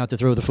going out to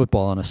throw the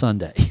football on a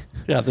Sunday.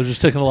 Yeah, they're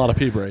just taking a lot of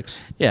pee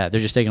breaks. Yeah,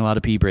 they're just taking a lot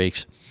of pee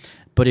breaks.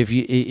 But if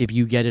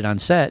you get it on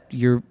set,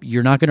 you're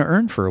not going to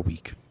earn for a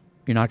week.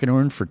 You're not going to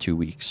earn for 2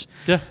 weeks.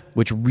 Yeah,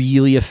 which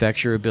really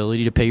affects your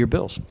ability to pay your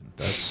bills.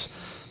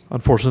 That's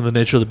unfortunately the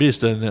nature of the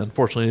beast, and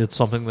unfortunately, it's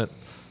something that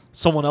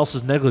someone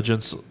else's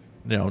negligence,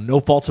 no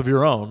faults of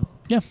your own.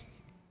 Yeah.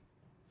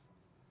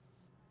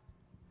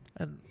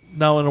 And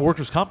now, in a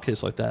workers' comp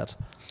case like that,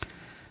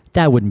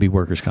 that wouldn't be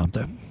workers' comp,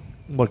 though.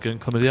 What, getting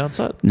chlamydia on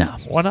set? No.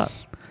 Why not?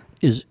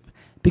 Is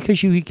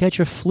because you could catch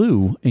a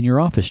flu in your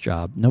office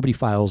job. Nobody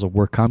files a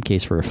work comp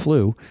case for a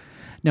flu.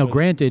 Now,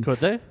 granted, could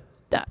they?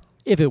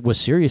 If it was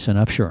serious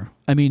enough, sure.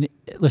 I mean,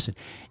 listen,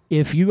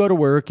 if you go to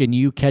work and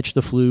you catch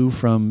the flu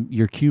from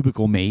your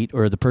cubicle mate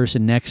or the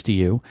person next to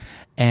you,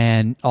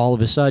 and all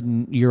of a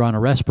sudden you're on a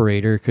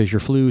respirator because your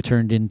flu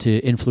turned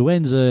into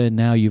influenza and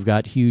now you've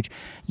got huge...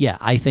 Yeah,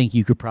 I think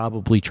you could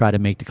probably try to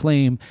make the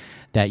claim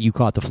that you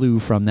caught the flu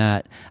from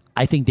that.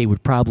 I think they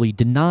would probably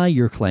deny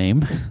your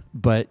claim,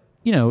 but...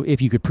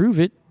 if you could prove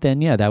it,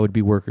 then yeah, that would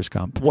be workers'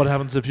 comp. What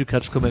happens if you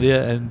catch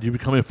chlamydia and you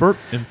become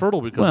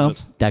infertile because of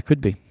it? That could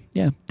be.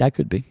 Yeah, that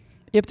could be.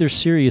 If there's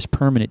serious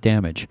permanent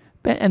damage.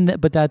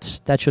 But that's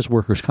just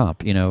workers'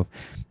 comp.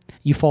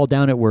 You fall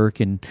down at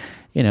work and,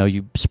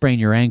 you sprain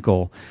your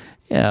ankle.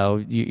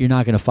 You're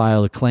not going to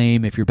file a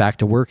claim if you're back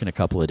to work in a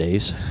couple of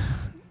days.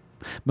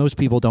 Most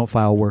people don't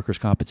file workers'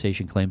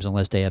 compensation claims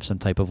unless they have some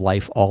type of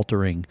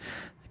life-altering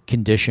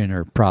condition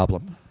or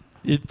problem.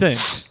 You'd think.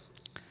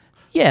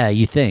 Yeah,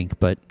 you think,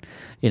 but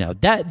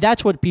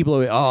that's what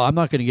people are. Oh, I'm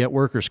not going to get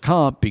workers'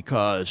 comp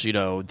because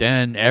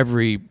then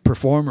every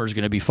performer is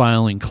going to be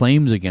filing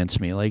claims against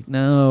me. Like,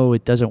 no,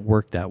 it doesn't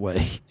work that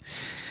way.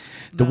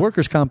 The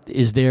workers' comp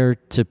is there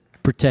to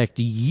protect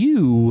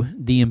you,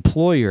 the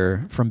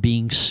employer, from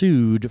being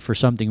sued for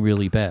something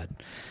really bad.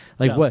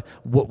 Like what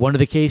one of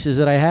the cases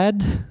that I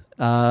had,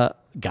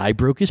 guy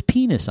broke his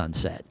penis on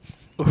set.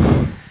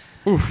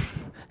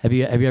 Oof. Have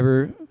you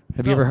ever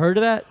heard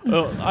of that?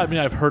 Oh, I mean,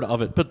 I've heard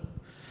of it, but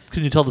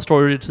can you tell the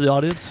story to the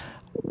audience?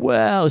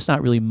 Well, it's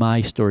not really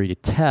my story to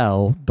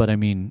tell, but I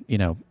mean,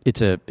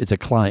 it's a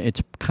client.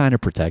 It's kind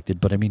of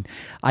protected, but I mean,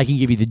 I can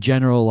give you the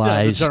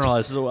generalized. Yeah, the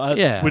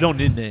generalized. We don't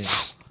need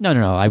names.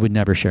 No. I would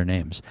never share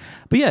names.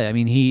 But yeah, I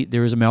mean,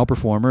 there was a male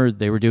performer.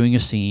 They were doing a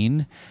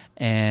scene,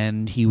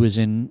 and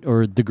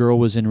the girl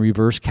was in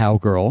reverse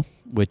cowgirl,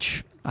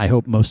 which I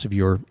hope most of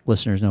your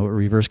listeners know what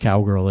reverse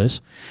cowgirl is.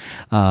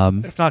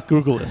 If not,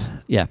 Google it.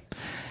 Yeah,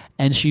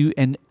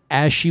 and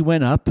as she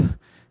went up,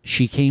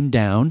 she came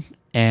down,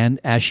 and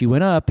as she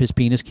went up, his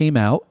penis came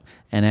out,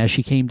 and as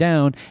she came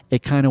down,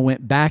 it kind of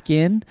went back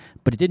in,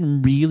 but it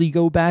didn't really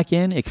go back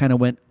in. It kind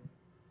of went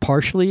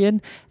partially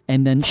in,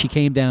 and then she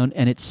came down,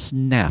 and it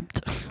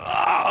snapped.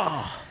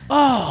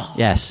 Oh.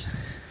 Yes.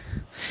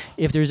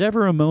 If there's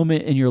ever a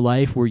moment in your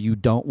life where you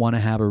don't want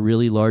to have a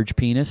really large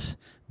penis,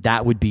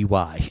 that would be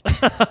why.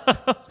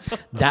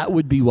 That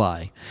would be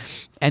why.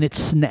 And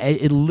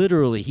it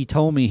literally, he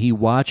told me he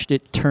watched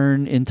it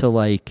turn into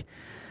like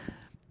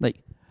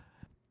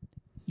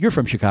you're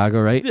from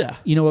Chicago, right? Yeah.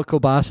 You know what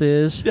kielbasa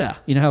is? Yeah.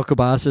 You know how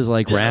kielbasa is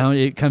like round?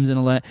 It comes in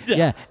a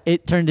yeah.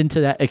 It turned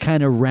into that. It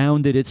kind of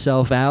rounded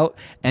itself out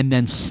and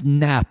then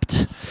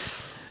snapped.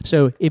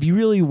 So if you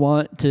really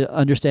want to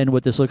understand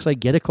what this looks like,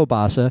 get a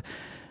kielbasa,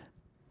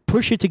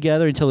 push it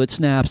together until it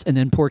snaps, and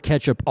then pour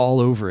ketchup all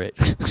over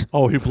it.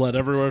 Oh, he bled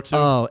everywhere too?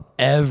 Oh,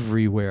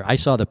 everywhere. I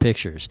saw the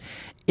pictures.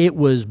 It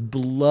was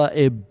blood.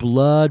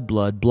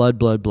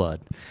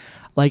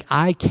 Like,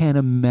 I can't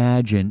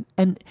imagine.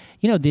 And,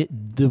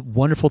 the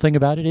wonderful thing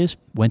about it is,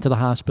 went to the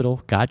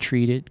hospital, got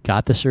treated,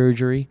 got the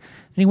surgery,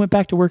 and he went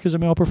back to work as a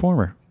male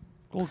performer.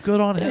 Well,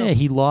 good on him. Yeah,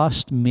 he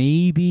lost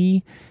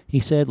maybe, he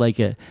said, like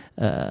a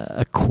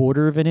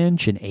quarter of an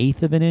inch, an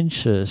eighth of an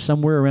inch,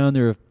 somewhere around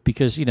there,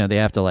 because, they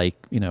have to,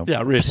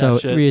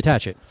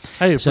 reattach it.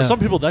 Hey, for some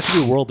people, that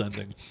could be world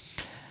ending.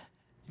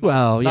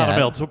 Well, not a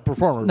male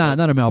performer. Not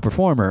a male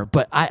performer,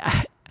 but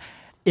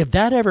if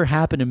that ever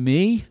happened to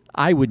me,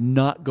 I would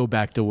not go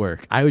back to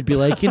work. I would be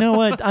like, you know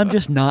what? I'm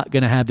just not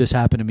going to have this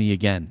happen to me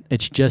again.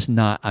 It's just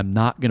not. I'm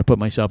not going to put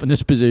myself in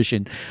this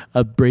position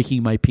of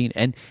breaking my penis.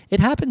 And it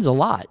happens a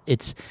lot.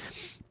 It's,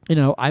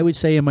 I would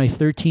say in my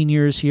 13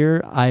 years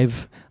here,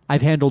 I've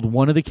handled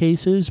one of the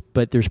cases,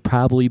 but there's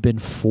probably been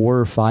 4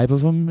 or 5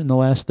 of them in the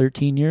last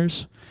 13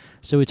 years.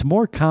 So it's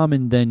more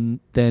common than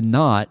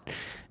not,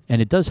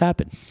 and it does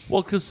happen.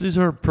 Well, because these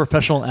are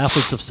professional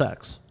athletes of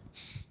sex.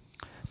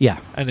 Yeah.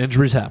 And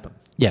injuries happen.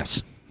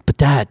 Yes. But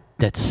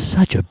that's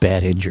such a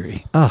bad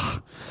injury.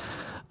 Ugh.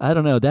 I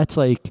don't know. That's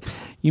like,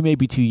 you may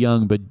be too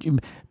young, but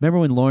remember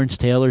when Lawrence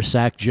Taylor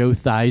sacked Joe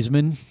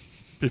Theismann?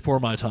 Before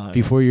my time.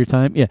 Before your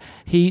time? Yeah.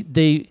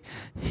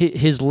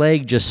 His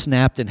leg just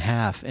snapped in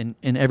half, and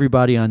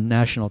everybody on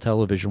national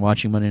television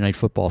watching Monday Night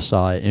Football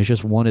saw it. And it was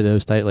just one of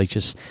those, like,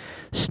 just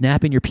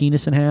snapping your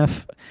penis in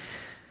half.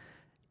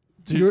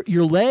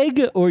 Your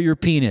leg or your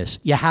penis?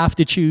 You have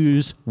to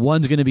choose.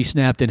 One's going to be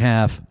snapped in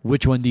half.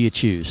 Which one do you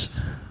choose?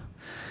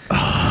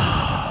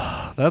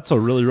 That's a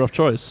really rough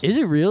choice. Is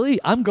it really?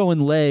 I'm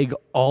going leg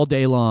all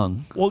day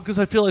long. Well, because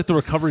I feel like the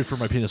recovery for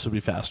my penis would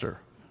be faster.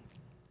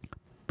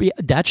 But yeah,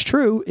 that's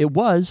true. It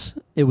was.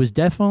 It was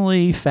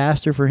definitely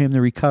faster for him to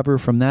recover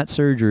from that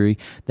surgery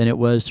than it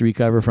was to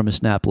recover from a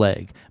snap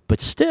leg. But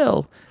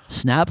still,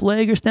 snap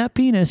leg or snap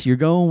penis, you're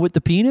going with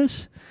the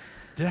penis?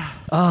 Yeah.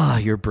 Ah,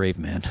 you're brave,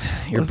 man.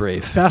 You're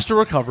brave. Faster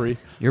recovery.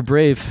 You're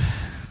brave.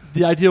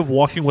 The idea of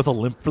walking with a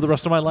limp for the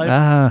rest of my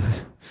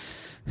life.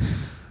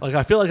 Like,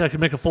 I feel like I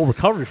could make a full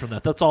recovery from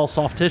that. That's all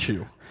soft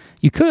tissue.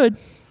 You could.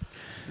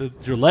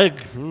 Your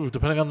leg,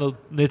 depending on the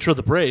nature of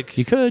the break.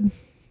 You could.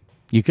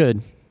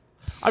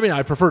 I mean,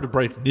 I prefer to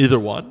break neither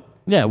one.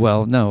 Yeah,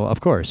 well, no, of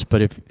course.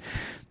 But if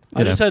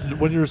I just had,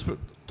 when you were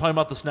talking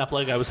about the snap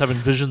leg, I was having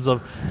visions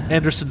of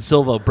Anderson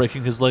Silva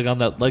breaking his leg on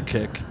that leg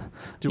kick.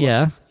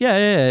 Yeah,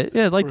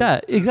 like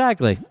that.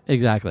 Exactly.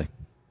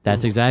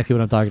 That's exactly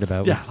what I'm talking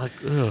about. Yeah, like,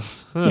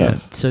 yeah.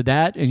 So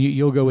that, and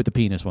you'll go with the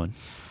penis one.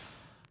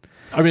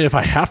 I mean, if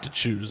I have to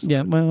choose.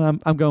 Yeah, well,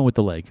 I'm going with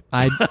the leg.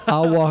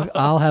 I'll walk.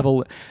 I'll have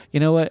a. You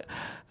know what?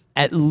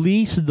 At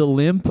least the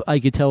limp I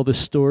could tell the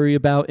story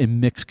about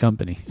in mixed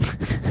company.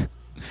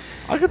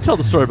 I could tell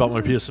the story about my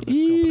penis in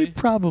mixed company.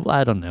 Probably.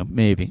 I don't know.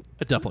 Maybe.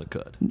 I definitely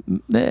could.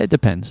 It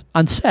depends.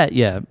 On set,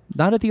 yeah.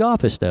 Not at the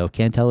office, though.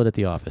 Can't tell it at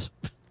the office.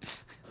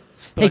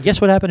 Hey,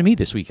 guess what happened to me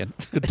this weekend?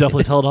 Could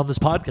definitely tell it on this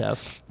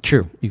podcast.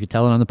 True. You could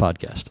tell it on the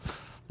podcast.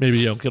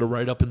 Maybe get a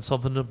write-up in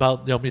something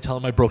about me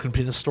telling my broken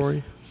penis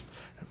story.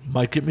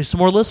 Might get me some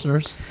more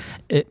listeners.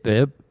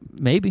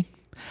 Maybe.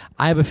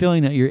 I have a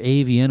feeling that your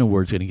AVN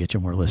award's going to get you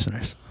more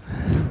listeners.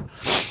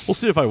 We'll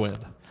see if I win.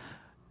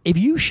 If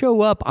you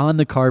show up on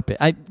the carpet,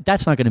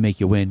 that's not going to make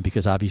you win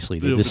because obviously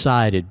they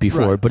decided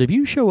before. Right. But if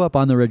you show up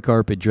on the red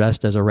carpet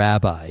dressed as a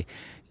rabbi,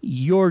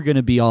 you're going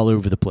to be all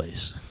over the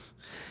place.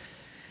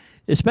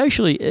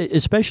 Especially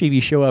if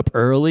you show up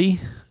early,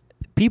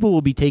 people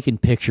will be taking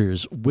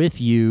pictures with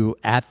you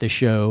at the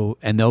show,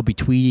 and they'll be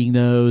tweeting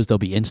those, they'll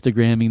be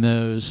Instagramming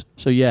those.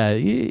 So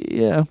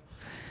yeah,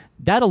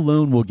 that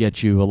alone will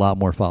get you a lot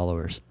more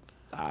followers.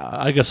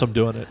 I guess I'm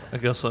doing it. I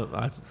guess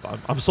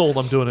I'm sold.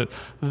 I'm doing it.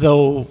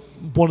 Though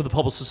one of the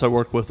publicists I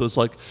work with was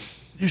like,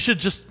 "You should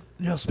just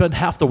spend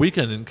half the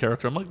weekend in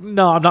character." I'm like,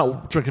 "No, I'm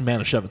not drinking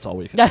Manischewitz all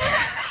weekend."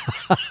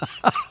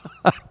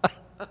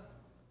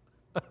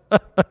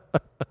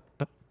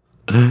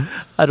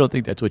 I don't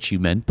think that's what she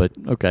meant, but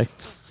okay.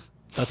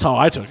 That's how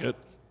I took it.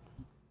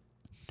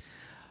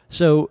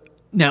 So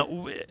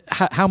now,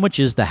 how much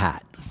is the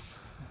hat?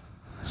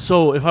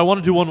 So if I want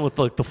to do one with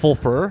like the full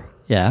fur,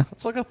 yeah,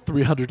 it's like a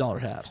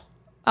 $300 hat.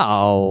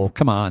 Oh,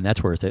 come on,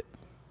 that's worth it.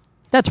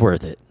 That's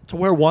worth it. To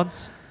wear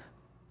once.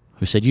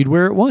 Who said you'd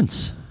wear it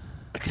once?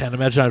 I can't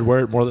imagine I'd wear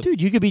it more than...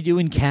 Dude, you could be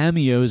doing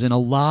cameos in a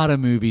lot of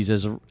movies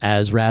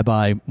as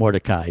Rabbi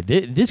Mordecai.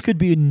 This could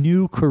be a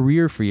new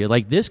career for you.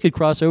 Like, this could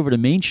cross over to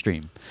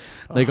mainstream.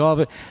 Like,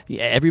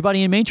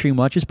 everybody in mainstream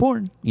watches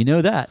porn. You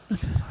know that.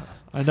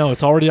 I know.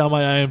 It's already on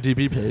my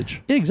IMDb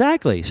page.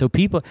 Exactly. So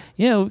people,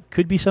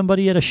 could be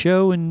somebody at a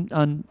show on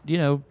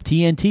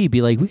TNT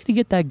be like, we got to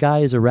get that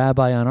guy as a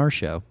rabbi on our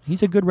show.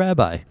 He's a good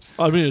rabbi.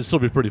 I mean, it'd still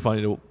be pretty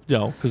funny to,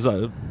 because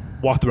I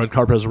walk the red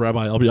carpet as a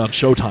rabbi. I'll be on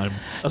Showtime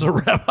as a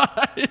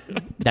rabbi.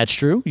 That's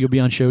true. You'll be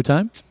on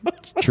Showtime.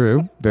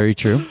 True. Very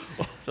true.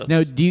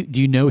 Now, do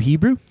you know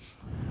Hebrew?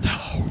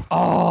 No.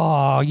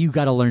 Oh, you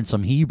got to learn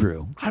some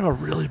Hebrew. I'm a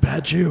really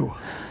bad Jew.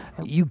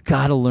 You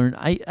got to learn.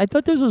 I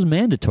thought this was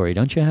mandatory.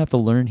 Don't you have to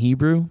learn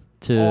Hebrew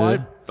to...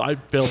 Oh, I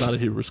failed out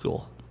of Hebrew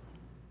school.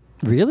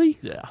 Really?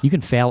 Yeah. You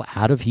can fail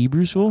out of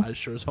Hebrew school? I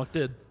sure as fuck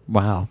did.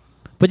 Wow.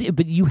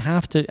 But you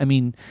have to. I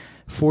mean,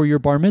 for your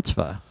bar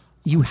mitzvah,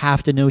 you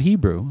have to know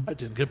Hebrew. I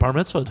didn't get bar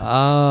mitzvahed.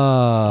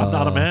 Oh, I'm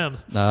not a man.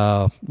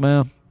 Oh,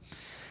 well,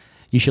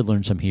 you should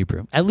learn some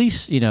Hebrew. At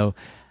least,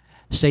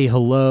 say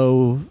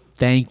hello,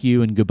 thank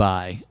you, and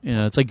goodbye.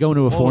 It's like going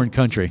to a foreign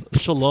country.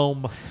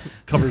 Shalom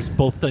covers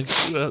both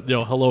things.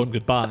 Hello and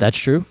goodbye. That's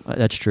true.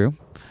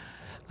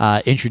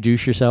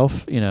 Introduce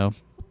yourself.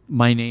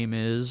 My name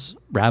is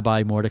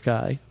Rabbi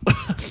Mordecai.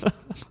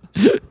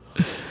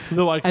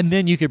 And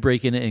then you could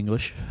break into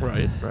English.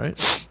 Right.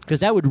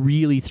 Because that would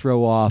really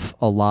throw off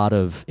a lot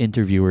of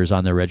interviewers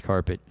on the red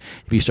carpet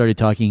if you started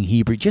talking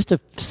Hebrew. Just a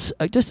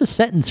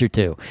sentence or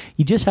two.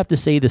 You just have to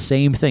say the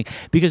same thing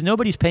because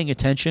nobody's paying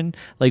attention.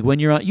 Like when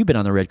you've been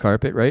on the red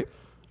carpet, right?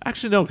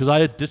 Actually, no, because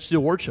I ditch the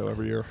award show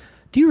every year.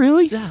 Do you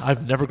really? Yeah,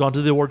 I've never gone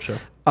to the award show.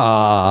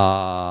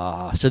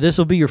 So this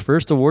will be your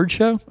first award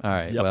show? All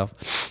right, Yep. Well,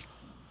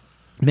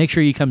 make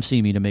sure you come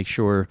see me to make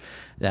sure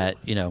that,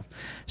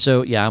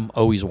 So, yeah, I'm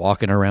always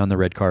walking around the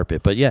red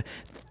carpet. But, yeah,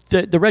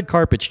 the red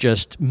carpet's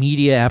just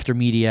media after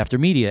media after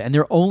media, and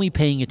they're only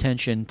paying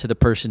attention to the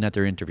person that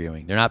they're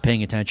interviewing. They're not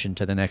paying attention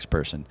to the next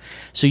person.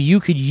 So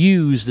you could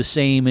use the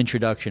same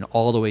introduction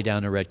all the way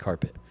down the red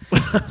carpet.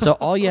 So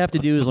all you have to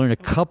do is learn a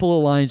couple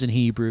of lines in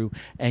Hebrew,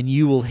 and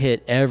you will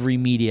hit every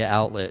media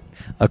outlet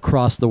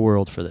across the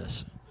world for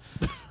this.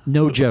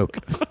 No joke.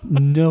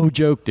 No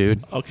joke,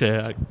 dude.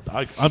 Okay,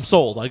 I'm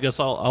sold. I guess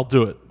I'll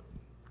do it.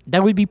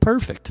 That would be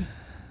perfect.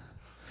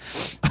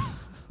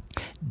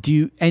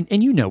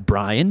 And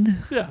Brian?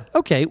 Yeah.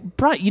 Okay,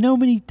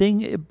 Brian.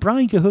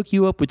 Brian could hook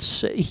you up with.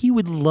 He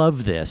would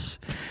love this.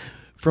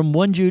 From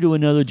one Jew to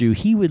another Jew,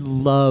 he would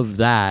love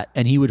that,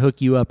 and he would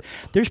hook you up.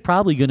 There's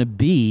probably going to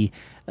be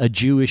a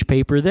Jewish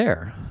paper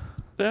there.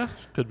 Yeah,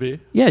 could be.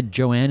 Yeah,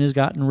 Joanne has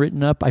gotten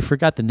written up. I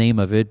forgot the name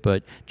of it,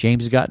 but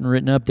James has gotten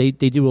written up. They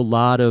do a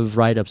lot of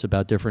write-ups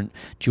about different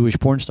Jewish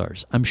porn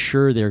stars. I'm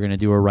sure they're going to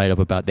do a write-up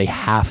about. They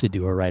have to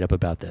do a write-up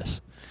about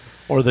this.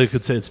 Or they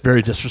could say it's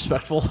very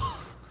disrespectful.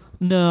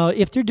 No,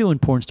 if they're doing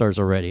porn stars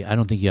already, I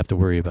don't think you have to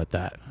worry about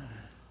that.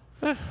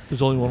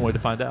 There's only one way to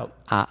find out.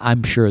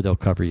 I'm sure they'll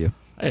cover you.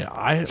 Hey,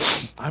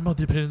 I'm of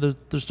the opinion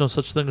that there's no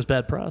such thing as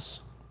bad press.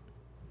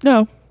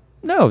 No,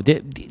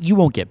 you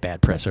won't get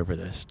bad press over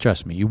this.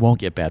 Trust me, you won't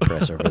get bad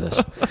press over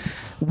this.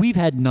 We've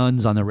had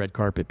nuns on the red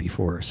carpet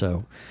before,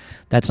 so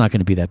that's not going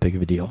to be that big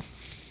of a deal.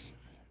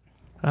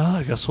 Well,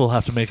 I guess we'll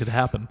have to make it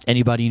happen.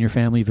 Anybody in your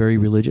family very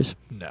religious?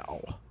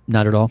 No.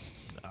 Not at all?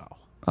 No.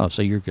 Oh,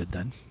 so you're good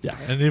then. Yeah,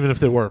 and even if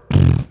they were,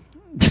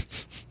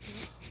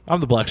 I'm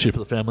the black sheep of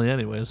the family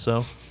anyway,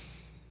 so.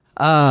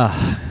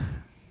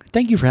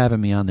 Thank you for having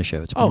me on the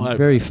show. It's been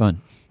very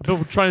fun. I've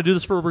been trying to do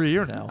this for over a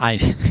year now.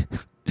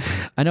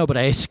 I know, but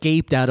I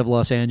escaped out of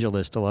Los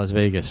Angeles to Las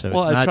Vegas, so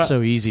it's not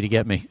so easy to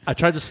get me. I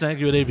tried to snag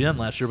you at AVN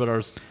last year, but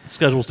our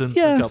schedules didn't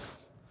sync up.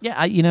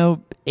 Yeah,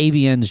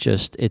 AVN's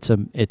just I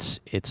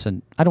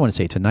don't want to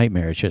say it's a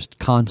nightmare. It's just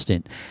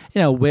constant.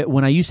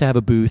 When I used to have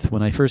a booth,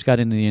 when I first got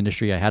into the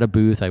industry, I had a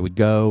booth. I would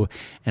go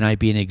and I'd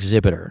be an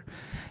exhibitor.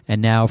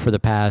 And now for the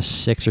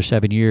past 6 or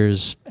 7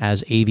 years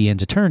as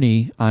AVN's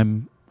attorney,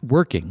 I'm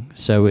working.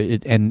 So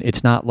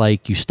it's not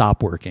like you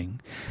stop working.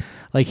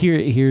 Like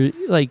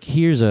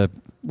here's a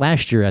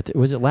last year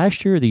was it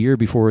last year or the year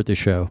before at the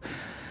show?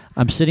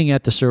 I'm sitting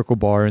at the Circle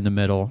Bar in the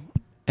middle,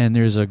 and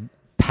there's a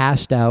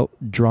passed out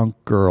drunk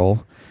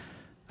girl.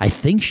 I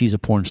think she's a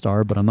porn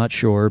star, but I'm not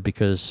sure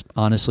because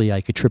honestly,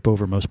 I could trip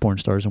over most porn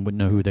stars and wouldn't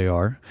know who they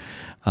are.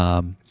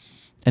 And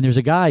there's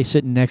a guy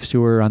sitting next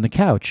to her on the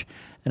couch,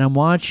 and I'm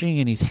watching,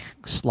 and he's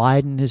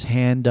sliding his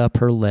hand up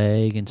her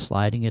leg and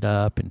sliding it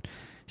up, and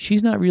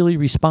she's not really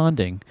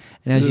responding.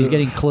 And as he's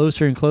getting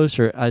closer and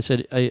closer, I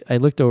said, I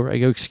looked over, I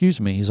go,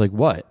 "Excuse me." He's like,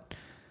 "What?"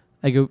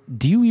 I go,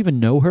 "Do you even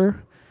know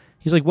her?"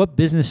 He's like, "What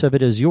business of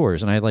it is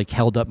yours?" And I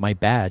held up my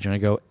badge, and I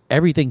go,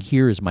 "Everything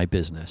here is my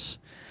business."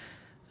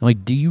 I'm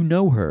like, "Do you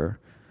know her?"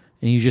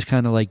 And he just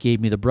kind of gave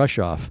me the brush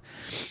off.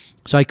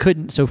 So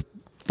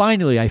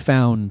finally I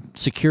found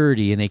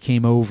security, and they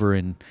came over,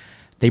 and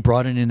they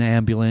brought in an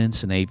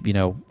ambulance, and they,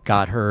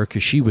 got her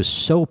because she was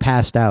so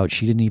passed out.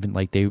 She didn't even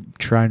they were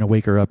trying to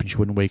wake her up, and she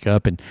wouldn't wake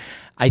up. And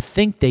I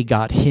think they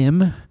got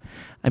him.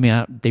 I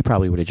mean, they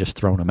probably would have just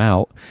thrown him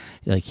out.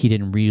 He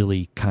didn't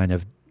really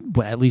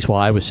at least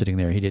while I was sitting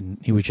there,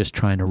 he was just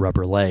trying to rub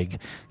her leg,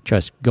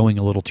 just going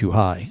a little too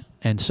high.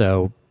 And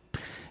so,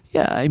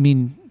 yeah, I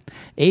mean,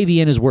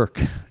 AVN is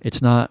work.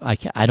 It's not,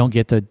 I don't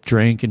get to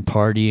drink and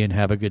party and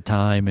have a good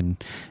time.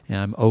 And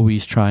I'm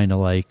always trying to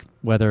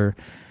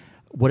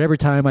whatever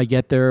time I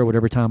get there,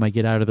 whatever time I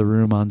get out of the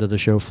room onto the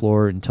show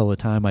floor until the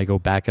time I go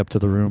back up to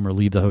the room or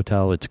leave the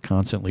hotel, it's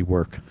constantly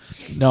work.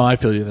 No, I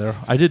feel you there.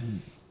 I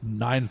did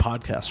 9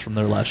 podcasts from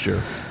there last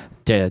year.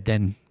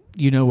 Then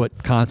you know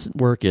what constant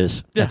work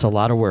is. Yeah. That's a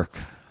lot of work.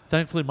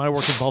 Thankfully, my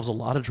work involves a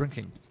lot of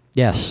drinking.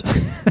 Yes.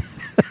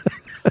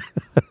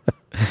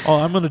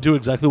 I'm going to do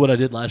exactly what I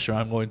did last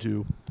year.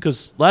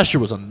 Because last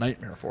year was a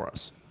nightmare for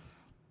us.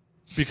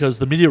 Because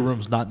the media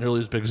room's not nearly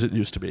as big as it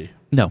used to be.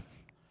 No.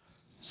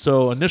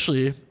 So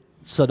initially,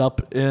 set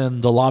up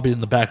in the lobby in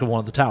the back of one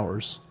of the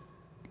towers.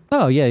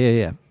 Oh,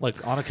 yeah.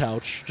 like on a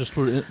couch, just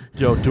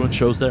doing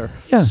shows there.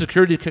 Yeah.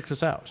 Security kicked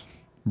us out.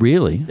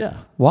 Really? Yeah.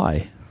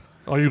 Why?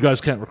 Oh, you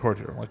guys can't record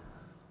here. I'm like,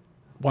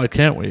 why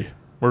can't we?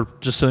 We're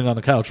just sitting on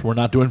the couch. We're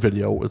not doing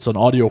video. It's an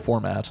audio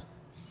format.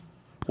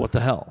 What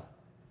the hell?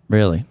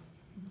 Really?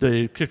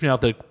 They kicked me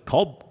out. They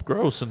called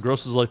Gross, and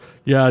Gross is like,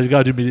 yeah, you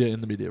got to do media in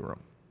the media room.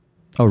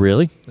 Oh,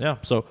 really? Yeah.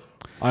 So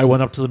I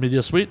went up to the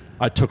media suite.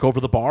 I took over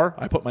the bar.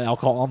 I put my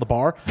alcohol on the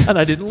bar, and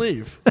I didn't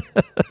leave.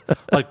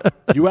 Like,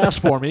 you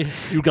asked for me.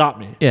 You got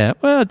me. Yeah.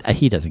 Well,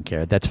 he doesn't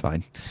care. That's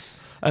fine.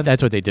 And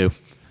That's what they do.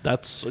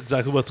 that's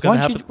exactly what's going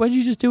to happen. Why don't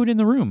you just do it in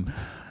the room?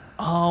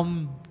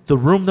 The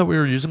room that we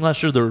were using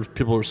last year, there were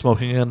people who were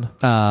smoking in.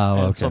 Oh,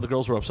 And okay. some of the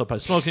girls were upset by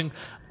smoking.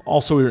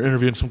 Also, we were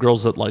interviewing some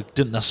girls that like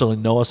didn't necessarily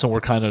know us and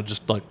were kind of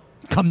just like,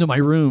 Come to my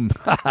room.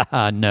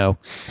 No.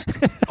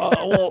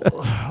 well,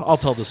 I'll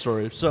tell this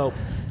story. So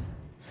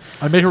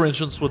I make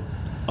arrangements with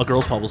a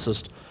girl's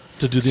publicist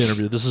to do the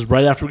interview. This is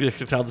right after we get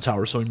kicked out of the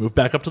tower, so we move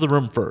back up to the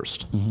room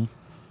first. Mm-hmm.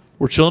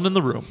 We're chilling in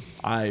the room.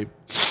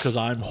 Because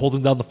I'm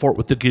holding down the fort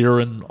with the gear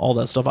and all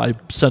that stuff, I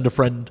send a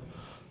friend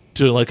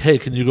to like, hey,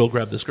 can you go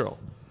grab this girl?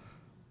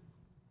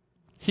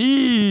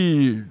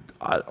 I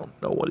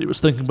don't know what he was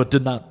thinking, but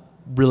did not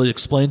really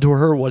explain to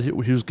her what he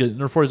was getting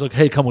her for. He's like,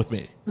 hey, come with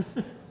me.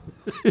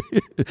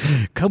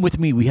 Come with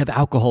me. We have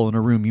alcohol in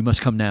our room. You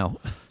must come now.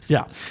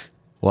 Yeah.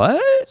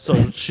 What?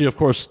 So she, of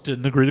course,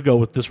 didn't agree to go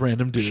with this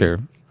random dude. Sure.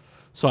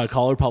 So I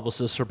call her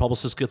publicist. Her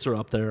publicist gets her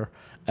up there,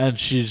 and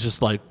she's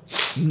just like,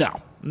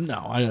 no,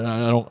 I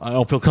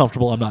don't feel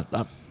comfortable. No.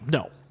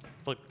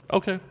 It's like,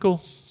 okay,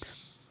 cool.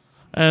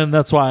 And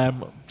that's why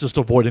I'm just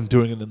avoiding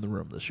doing it in the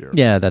room this year.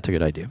 Yeah, that's a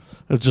good idea.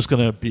 It's just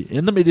going to be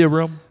in the media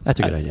room.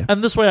 That's a good idea.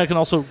 And this way I can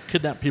also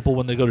kidnap people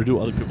when they go to do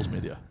other people's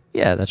media.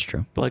 Yeah, that's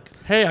true. Be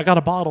like, hey, I got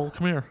a bottle.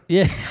 Come here.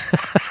 Yeah.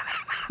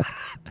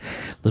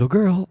 Little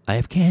girl, I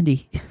have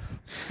candy.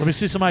 Let me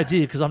see some ID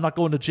because I'm not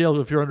going to jail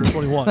if you're under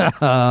 21.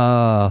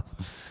 That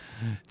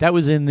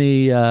was in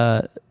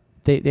the,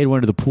 they had one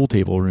of the pool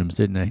table rooms,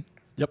 didn't they?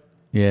 Yep.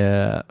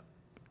 Yeah.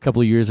 A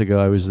couple of years ago,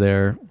 I was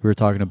there. We were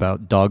talking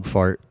about dog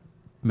fart.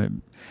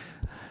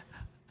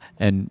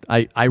 And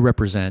I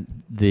represent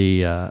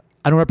I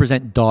don't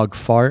represent dog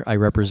fart. I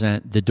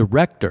represent the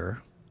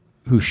director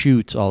who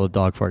shoots all the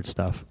dog fart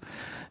stuff.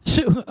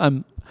 So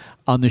I'm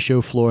on the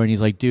show floor, and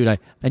he's like, dude, I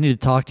need to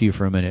talk to you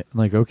for a minute. I'm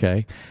like,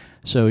 okay.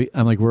 So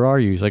I'm like, where are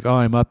you? He's like, oh,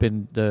 I'm up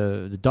in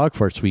the dog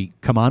fart suite.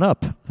 Come on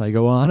up. I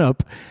go on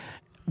up.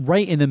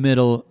 Right in the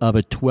middle of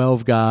a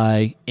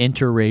 12-guy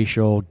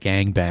interracial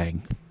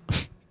gangbang.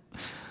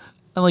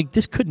 I'm like,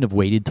 this couldn't have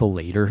waited till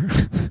later.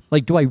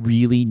 Like, do I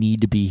really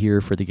need to be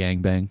here for the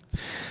gangbang?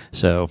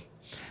 So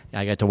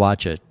I got to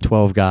watch a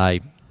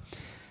 12-guy.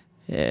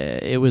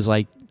 It was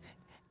like,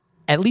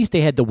 at least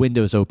they had the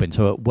windows open,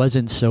 so it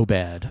wasn't so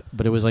bad.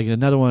 But it was like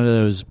another one of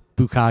those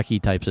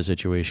bukkake types of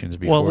situations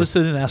before. Well, at least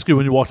they didn't ask you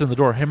when you walked in the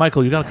door, hey,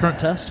 Michael, you got a current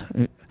test?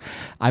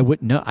 I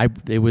wouldn't know.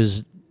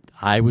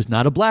 I was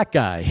not a black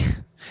guy.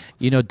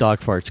 You know, dog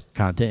farts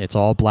content. It's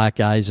all black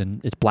guys,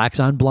 and it's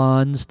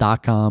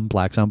blacksonblondes.com.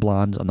 Blacks on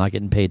Blondes. I'm not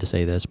getting paid to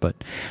say this, but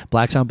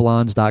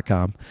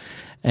blacksonblondes.com.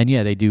 And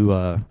yeah, they do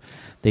a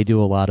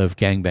lot of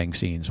gangbang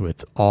scenes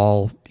with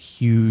all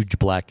huge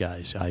black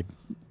guys.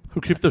 Who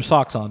keep their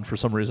socks on for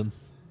some reason.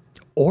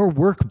 Or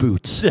work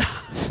boots. Yeah.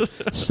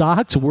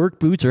 Socks, work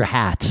boots, or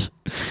hats.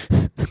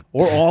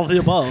 Or all of the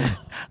above.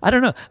 I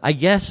don't know. I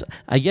guess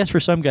for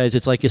some guys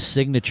it's like a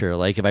signature.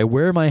 Like if I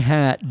wear my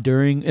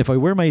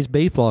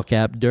baseball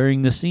cap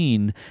during the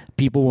scene,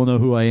 people will know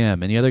who I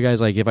am. And the other guy's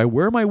like, if I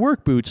wear my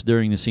work boots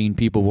during the scene,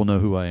 people will know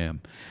who I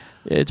am.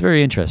 It's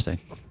very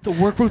interesting. The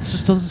work boots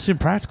just doesn't seem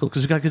practical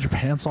because you got to get your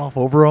pants off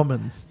over them.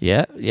 And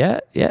Yeah.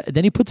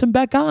 Then he puts them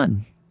back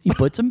on.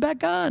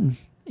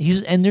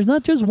 And there's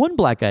not just one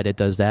black guy that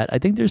does that. I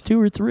think there's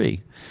 2 or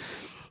 3.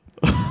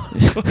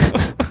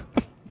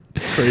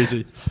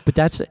 Crazy.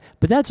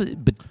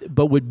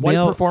 But with White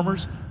male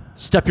performers,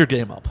 step your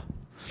game up.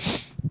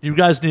 You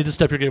guys need to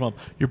step your game up.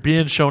 You're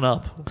being shown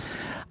up.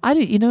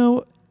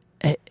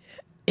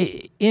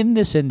 In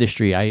this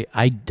industry,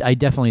 I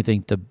definitely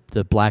think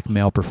the black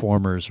male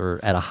performers are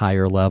at a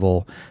higher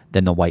level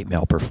than the white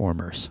male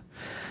performers.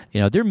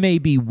 There may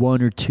be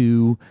 1 or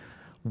 2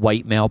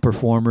 white male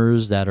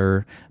performers that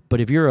are, but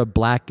if you're a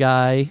black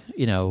guy,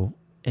 and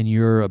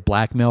you're a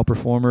black male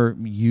performer,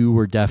 you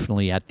were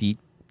definitely at the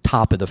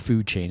top of the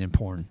food chain in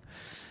porn.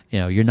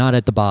 You're not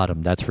at the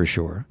bottom, that's for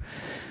sure.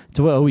 It's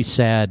always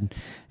sad,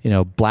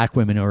 black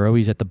women are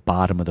always at the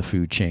bottom of the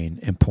food chain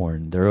in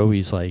porn. They're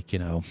always like,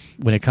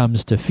 when it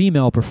comes to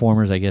female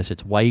performers, I guess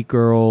it's white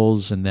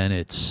girls, and then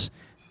it's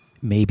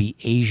maybe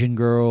Asian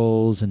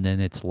girls, and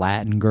then it's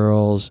Latin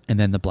girls, and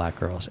then the black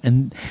girls.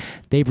 And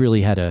they've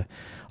really had a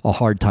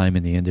hard time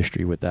in the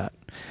industry with that.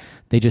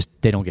 They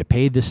don't get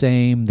paid the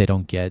same. They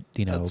don't get,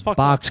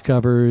 box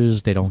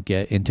covers. They don't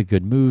get into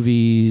good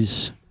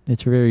movies.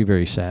 It's very,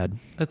 very sad.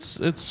 It's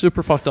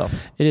super fucked up.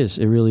 It is.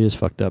 It really is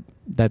fucked up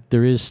that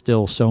there is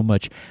still so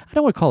much. I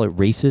don't want to call it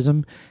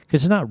racism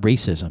because it's not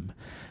racism,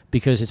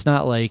 because it's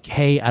not like,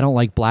 hey, I don't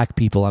like black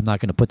people, I'm not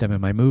going to put them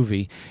in my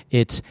movie.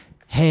 It's,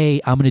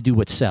 hey, I'm going to do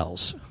what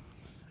sells.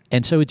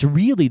 And so it's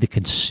really the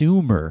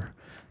consumer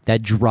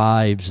that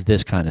drives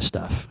this kind of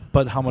stuff.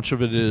 But how much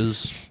of it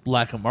is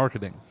lack of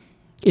marketing?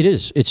 It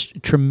is. It's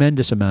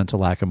tremendous amounts of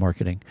lack of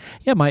marketing.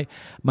 Yeah, my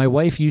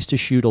wife used to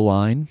shoot a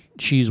line.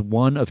 She's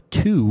one of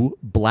 2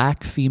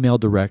 black female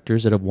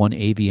directors that have won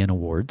AVN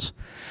awards.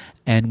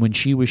 And when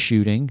she was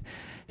shooting,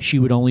 she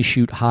would only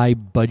shoot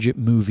high-budget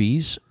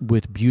movies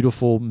with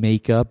beautiful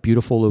makeup,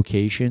 beautiful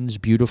locations,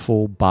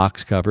 beautiful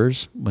box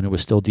covers when it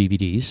was still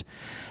DVDs.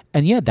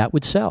 And yeah, that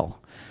would sell.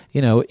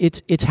 You know,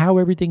 it's how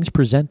everything's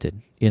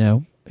presented, you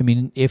know. I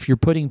mean, if you're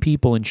putting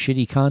people in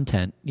shitty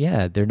content,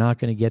 yeah, they're not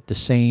going to get the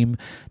same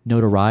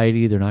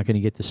notoriety. They're not going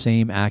to get the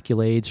same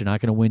accolades. They're not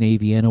going to win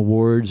AVN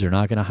awards. They're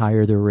not going to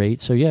hire their rate.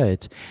 So, yeah,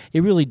 it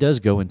really does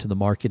go into the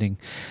marketing,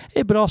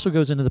 but also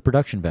goes into the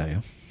production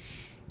value.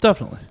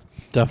 Definitely.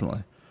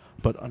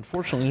 But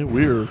unfortunately,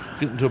 we're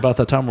getting to about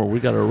that time where we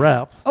got to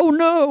wrap. Oh,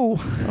 no.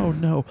 Oh,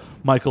 no.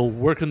 Michael,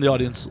 where can the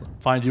audience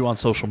find you on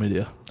social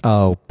media?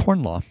 Oh,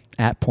 Porn Law,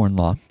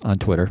 @PornLaw on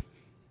Twitter.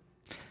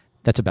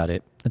 That's about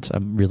it.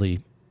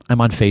 I'm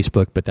on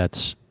Facebook, but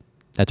that's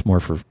more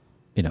for,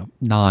 you know,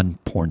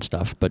 non-porn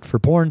stuff. But for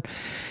porn,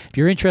 if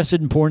you're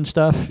interested in porn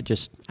stuff,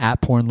 just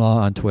 @PornLaw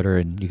on Twitter,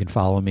 and you can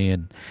follow me.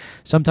 And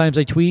sometimes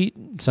I tweet,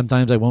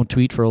 sometimes I won't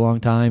tweet for a long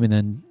time, and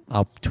then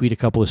I'll tweet a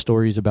couple of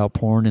stories about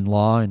porn and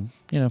law, and,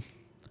 you know,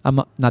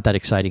 I'm not that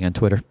exciting on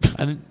Twitter.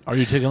 And are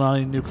you taking on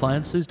any new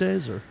clients these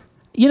days, or?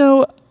 You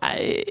know,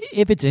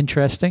 if it's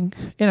interesting,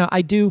 you know,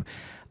 I do.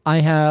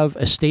 I have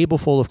a stable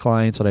full of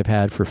clients that I've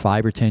had for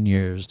 5 or 10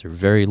 years. They're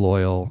very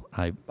loyal.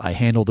 I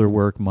handle their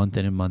work month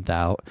in and month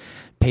out,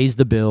 pays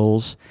the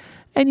bills.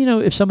 And, you know,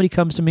 if somebody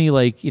comes to me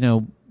like, you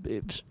know,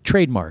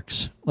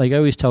 trademarks, like I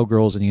always tell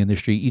girls in the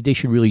industry, they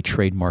should really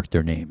trademark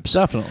their names.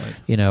 Definitely.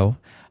 You know,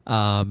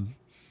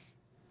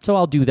 so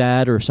I'll do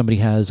that, or if somebody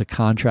has a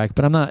contract,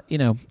 but I'm not, you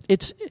know,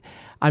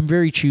 I'm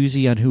very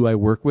choosy on who I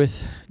work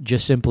with,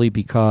 just simply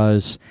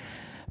because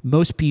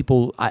most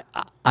people,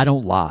 I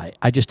don't lie.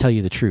 I just tell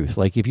you the truth.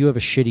 Like, if you have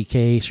a shitty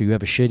case, or you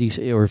have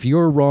or if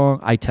you're wrong,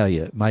 I tell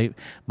you. My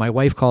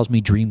wife calls me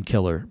Dream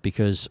Killer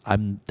because I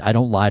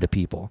don't lie to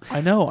people.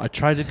 I know. I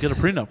tried to get a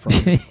prenup from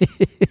you.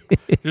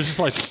 You're just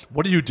like,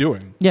 what are you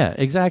doing? Yeah,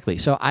 exactly.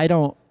 So I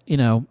don't, you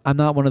know, I'm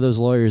not one of those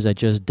lawyers that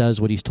just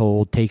does what he's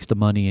told, takes the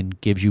money, and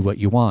gives you what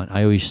you want.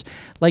 I always,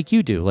 like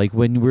you do, like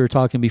when we were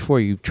talking before,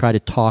 you try to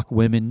talk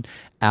women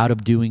out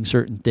of doing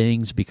certain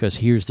things because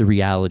here's the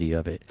reality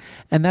of it.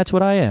 And that's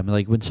what I am.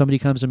 Like, when somebody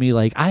comes to me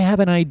like, I have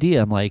an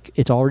idea, I'm like,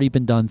 it's already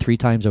been done 3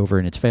 times over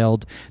and it's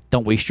failed.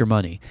 Don't waste your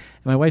money.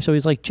 And my wife's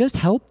always like, just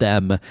help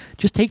them.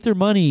 Just take their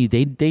money.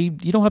 You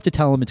don't have to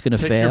tell them it's going to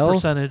fail. Take your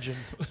percentage.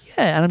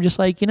 Yeah, and I'm just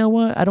like, you know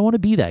what? I don't want to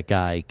be that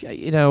guy.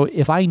 You know,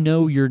 if I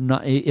know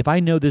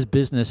this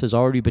business has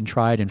already been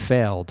tried and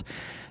failed,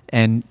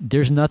 and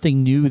there's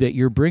nothing new that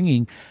you're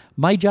bringing,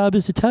 my job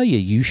is to tell you,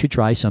 you should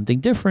try something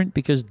different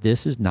because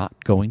this is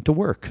not going to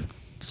work.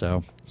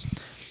 So,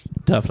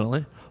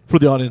 definitely. For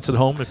the audience at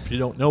home, if you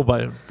don't know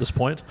by this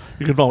point,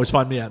 you can always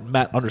find me at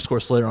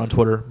Matt_Slayer on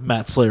Twitter,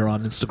 Matt Slayer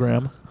on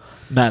Instagram,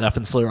 Matt F.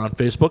 and Slayer on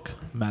Facebook,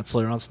 Matt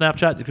Slayer on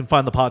Snapchat. You can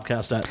find the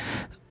podcast at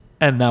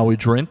And Now We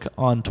Drink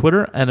on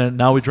Twitter, and at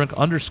Now We Drink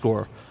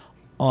 _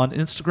 on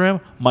Instagram.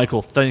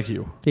 Michael, thank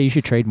you. Yeah, you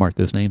should trademark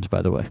those names,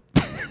 by the way.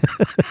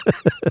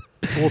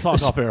 We'll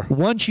talk off air.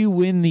 Once you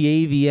win the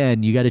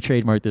AVN, you got to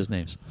trademark those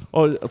names.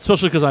 Oh,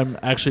 especially because I'm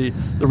actually,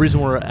 the reason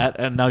we're at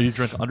And Now You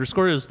Drink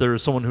 _ is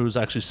there's someone who's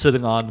actually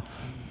sitting on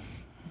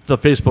the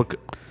Facebook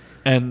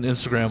and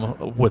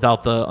Instagram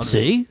without the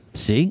underscore.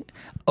 See?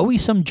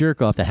 Always some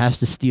jerk off that has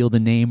to steal the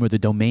name or the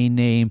domain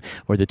name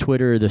or the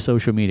Twitter or the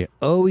social media.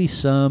 Always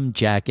some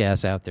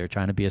jackass out there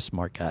trying to be a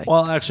smart guy.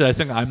 Well, actually, I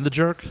think I'm the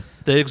jerk.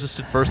 They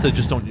existed first. They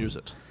just don't use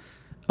it.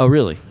 Oh,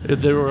 really?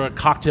 They were a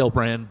cocktail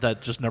brand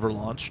that just never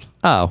launched.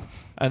 Oh.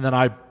 And then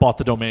I bought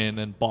the domain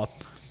and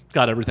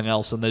got everything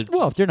else. And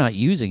well, if they're not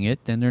using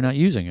it, then they're not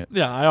using it.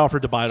 Yeah, I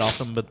offered to buy it off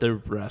them, but they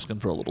were asking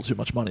for a little too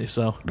much money.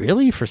 So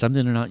really? For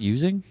something they're not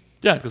using?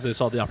 Yeah, because they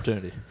saw the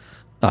opportunity.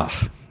 I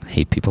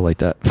hate people like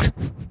that.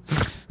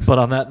 But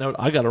on that note,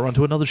 I got to run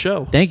to another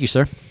show. Thank you,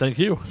 sir. Thank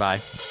you. Bye.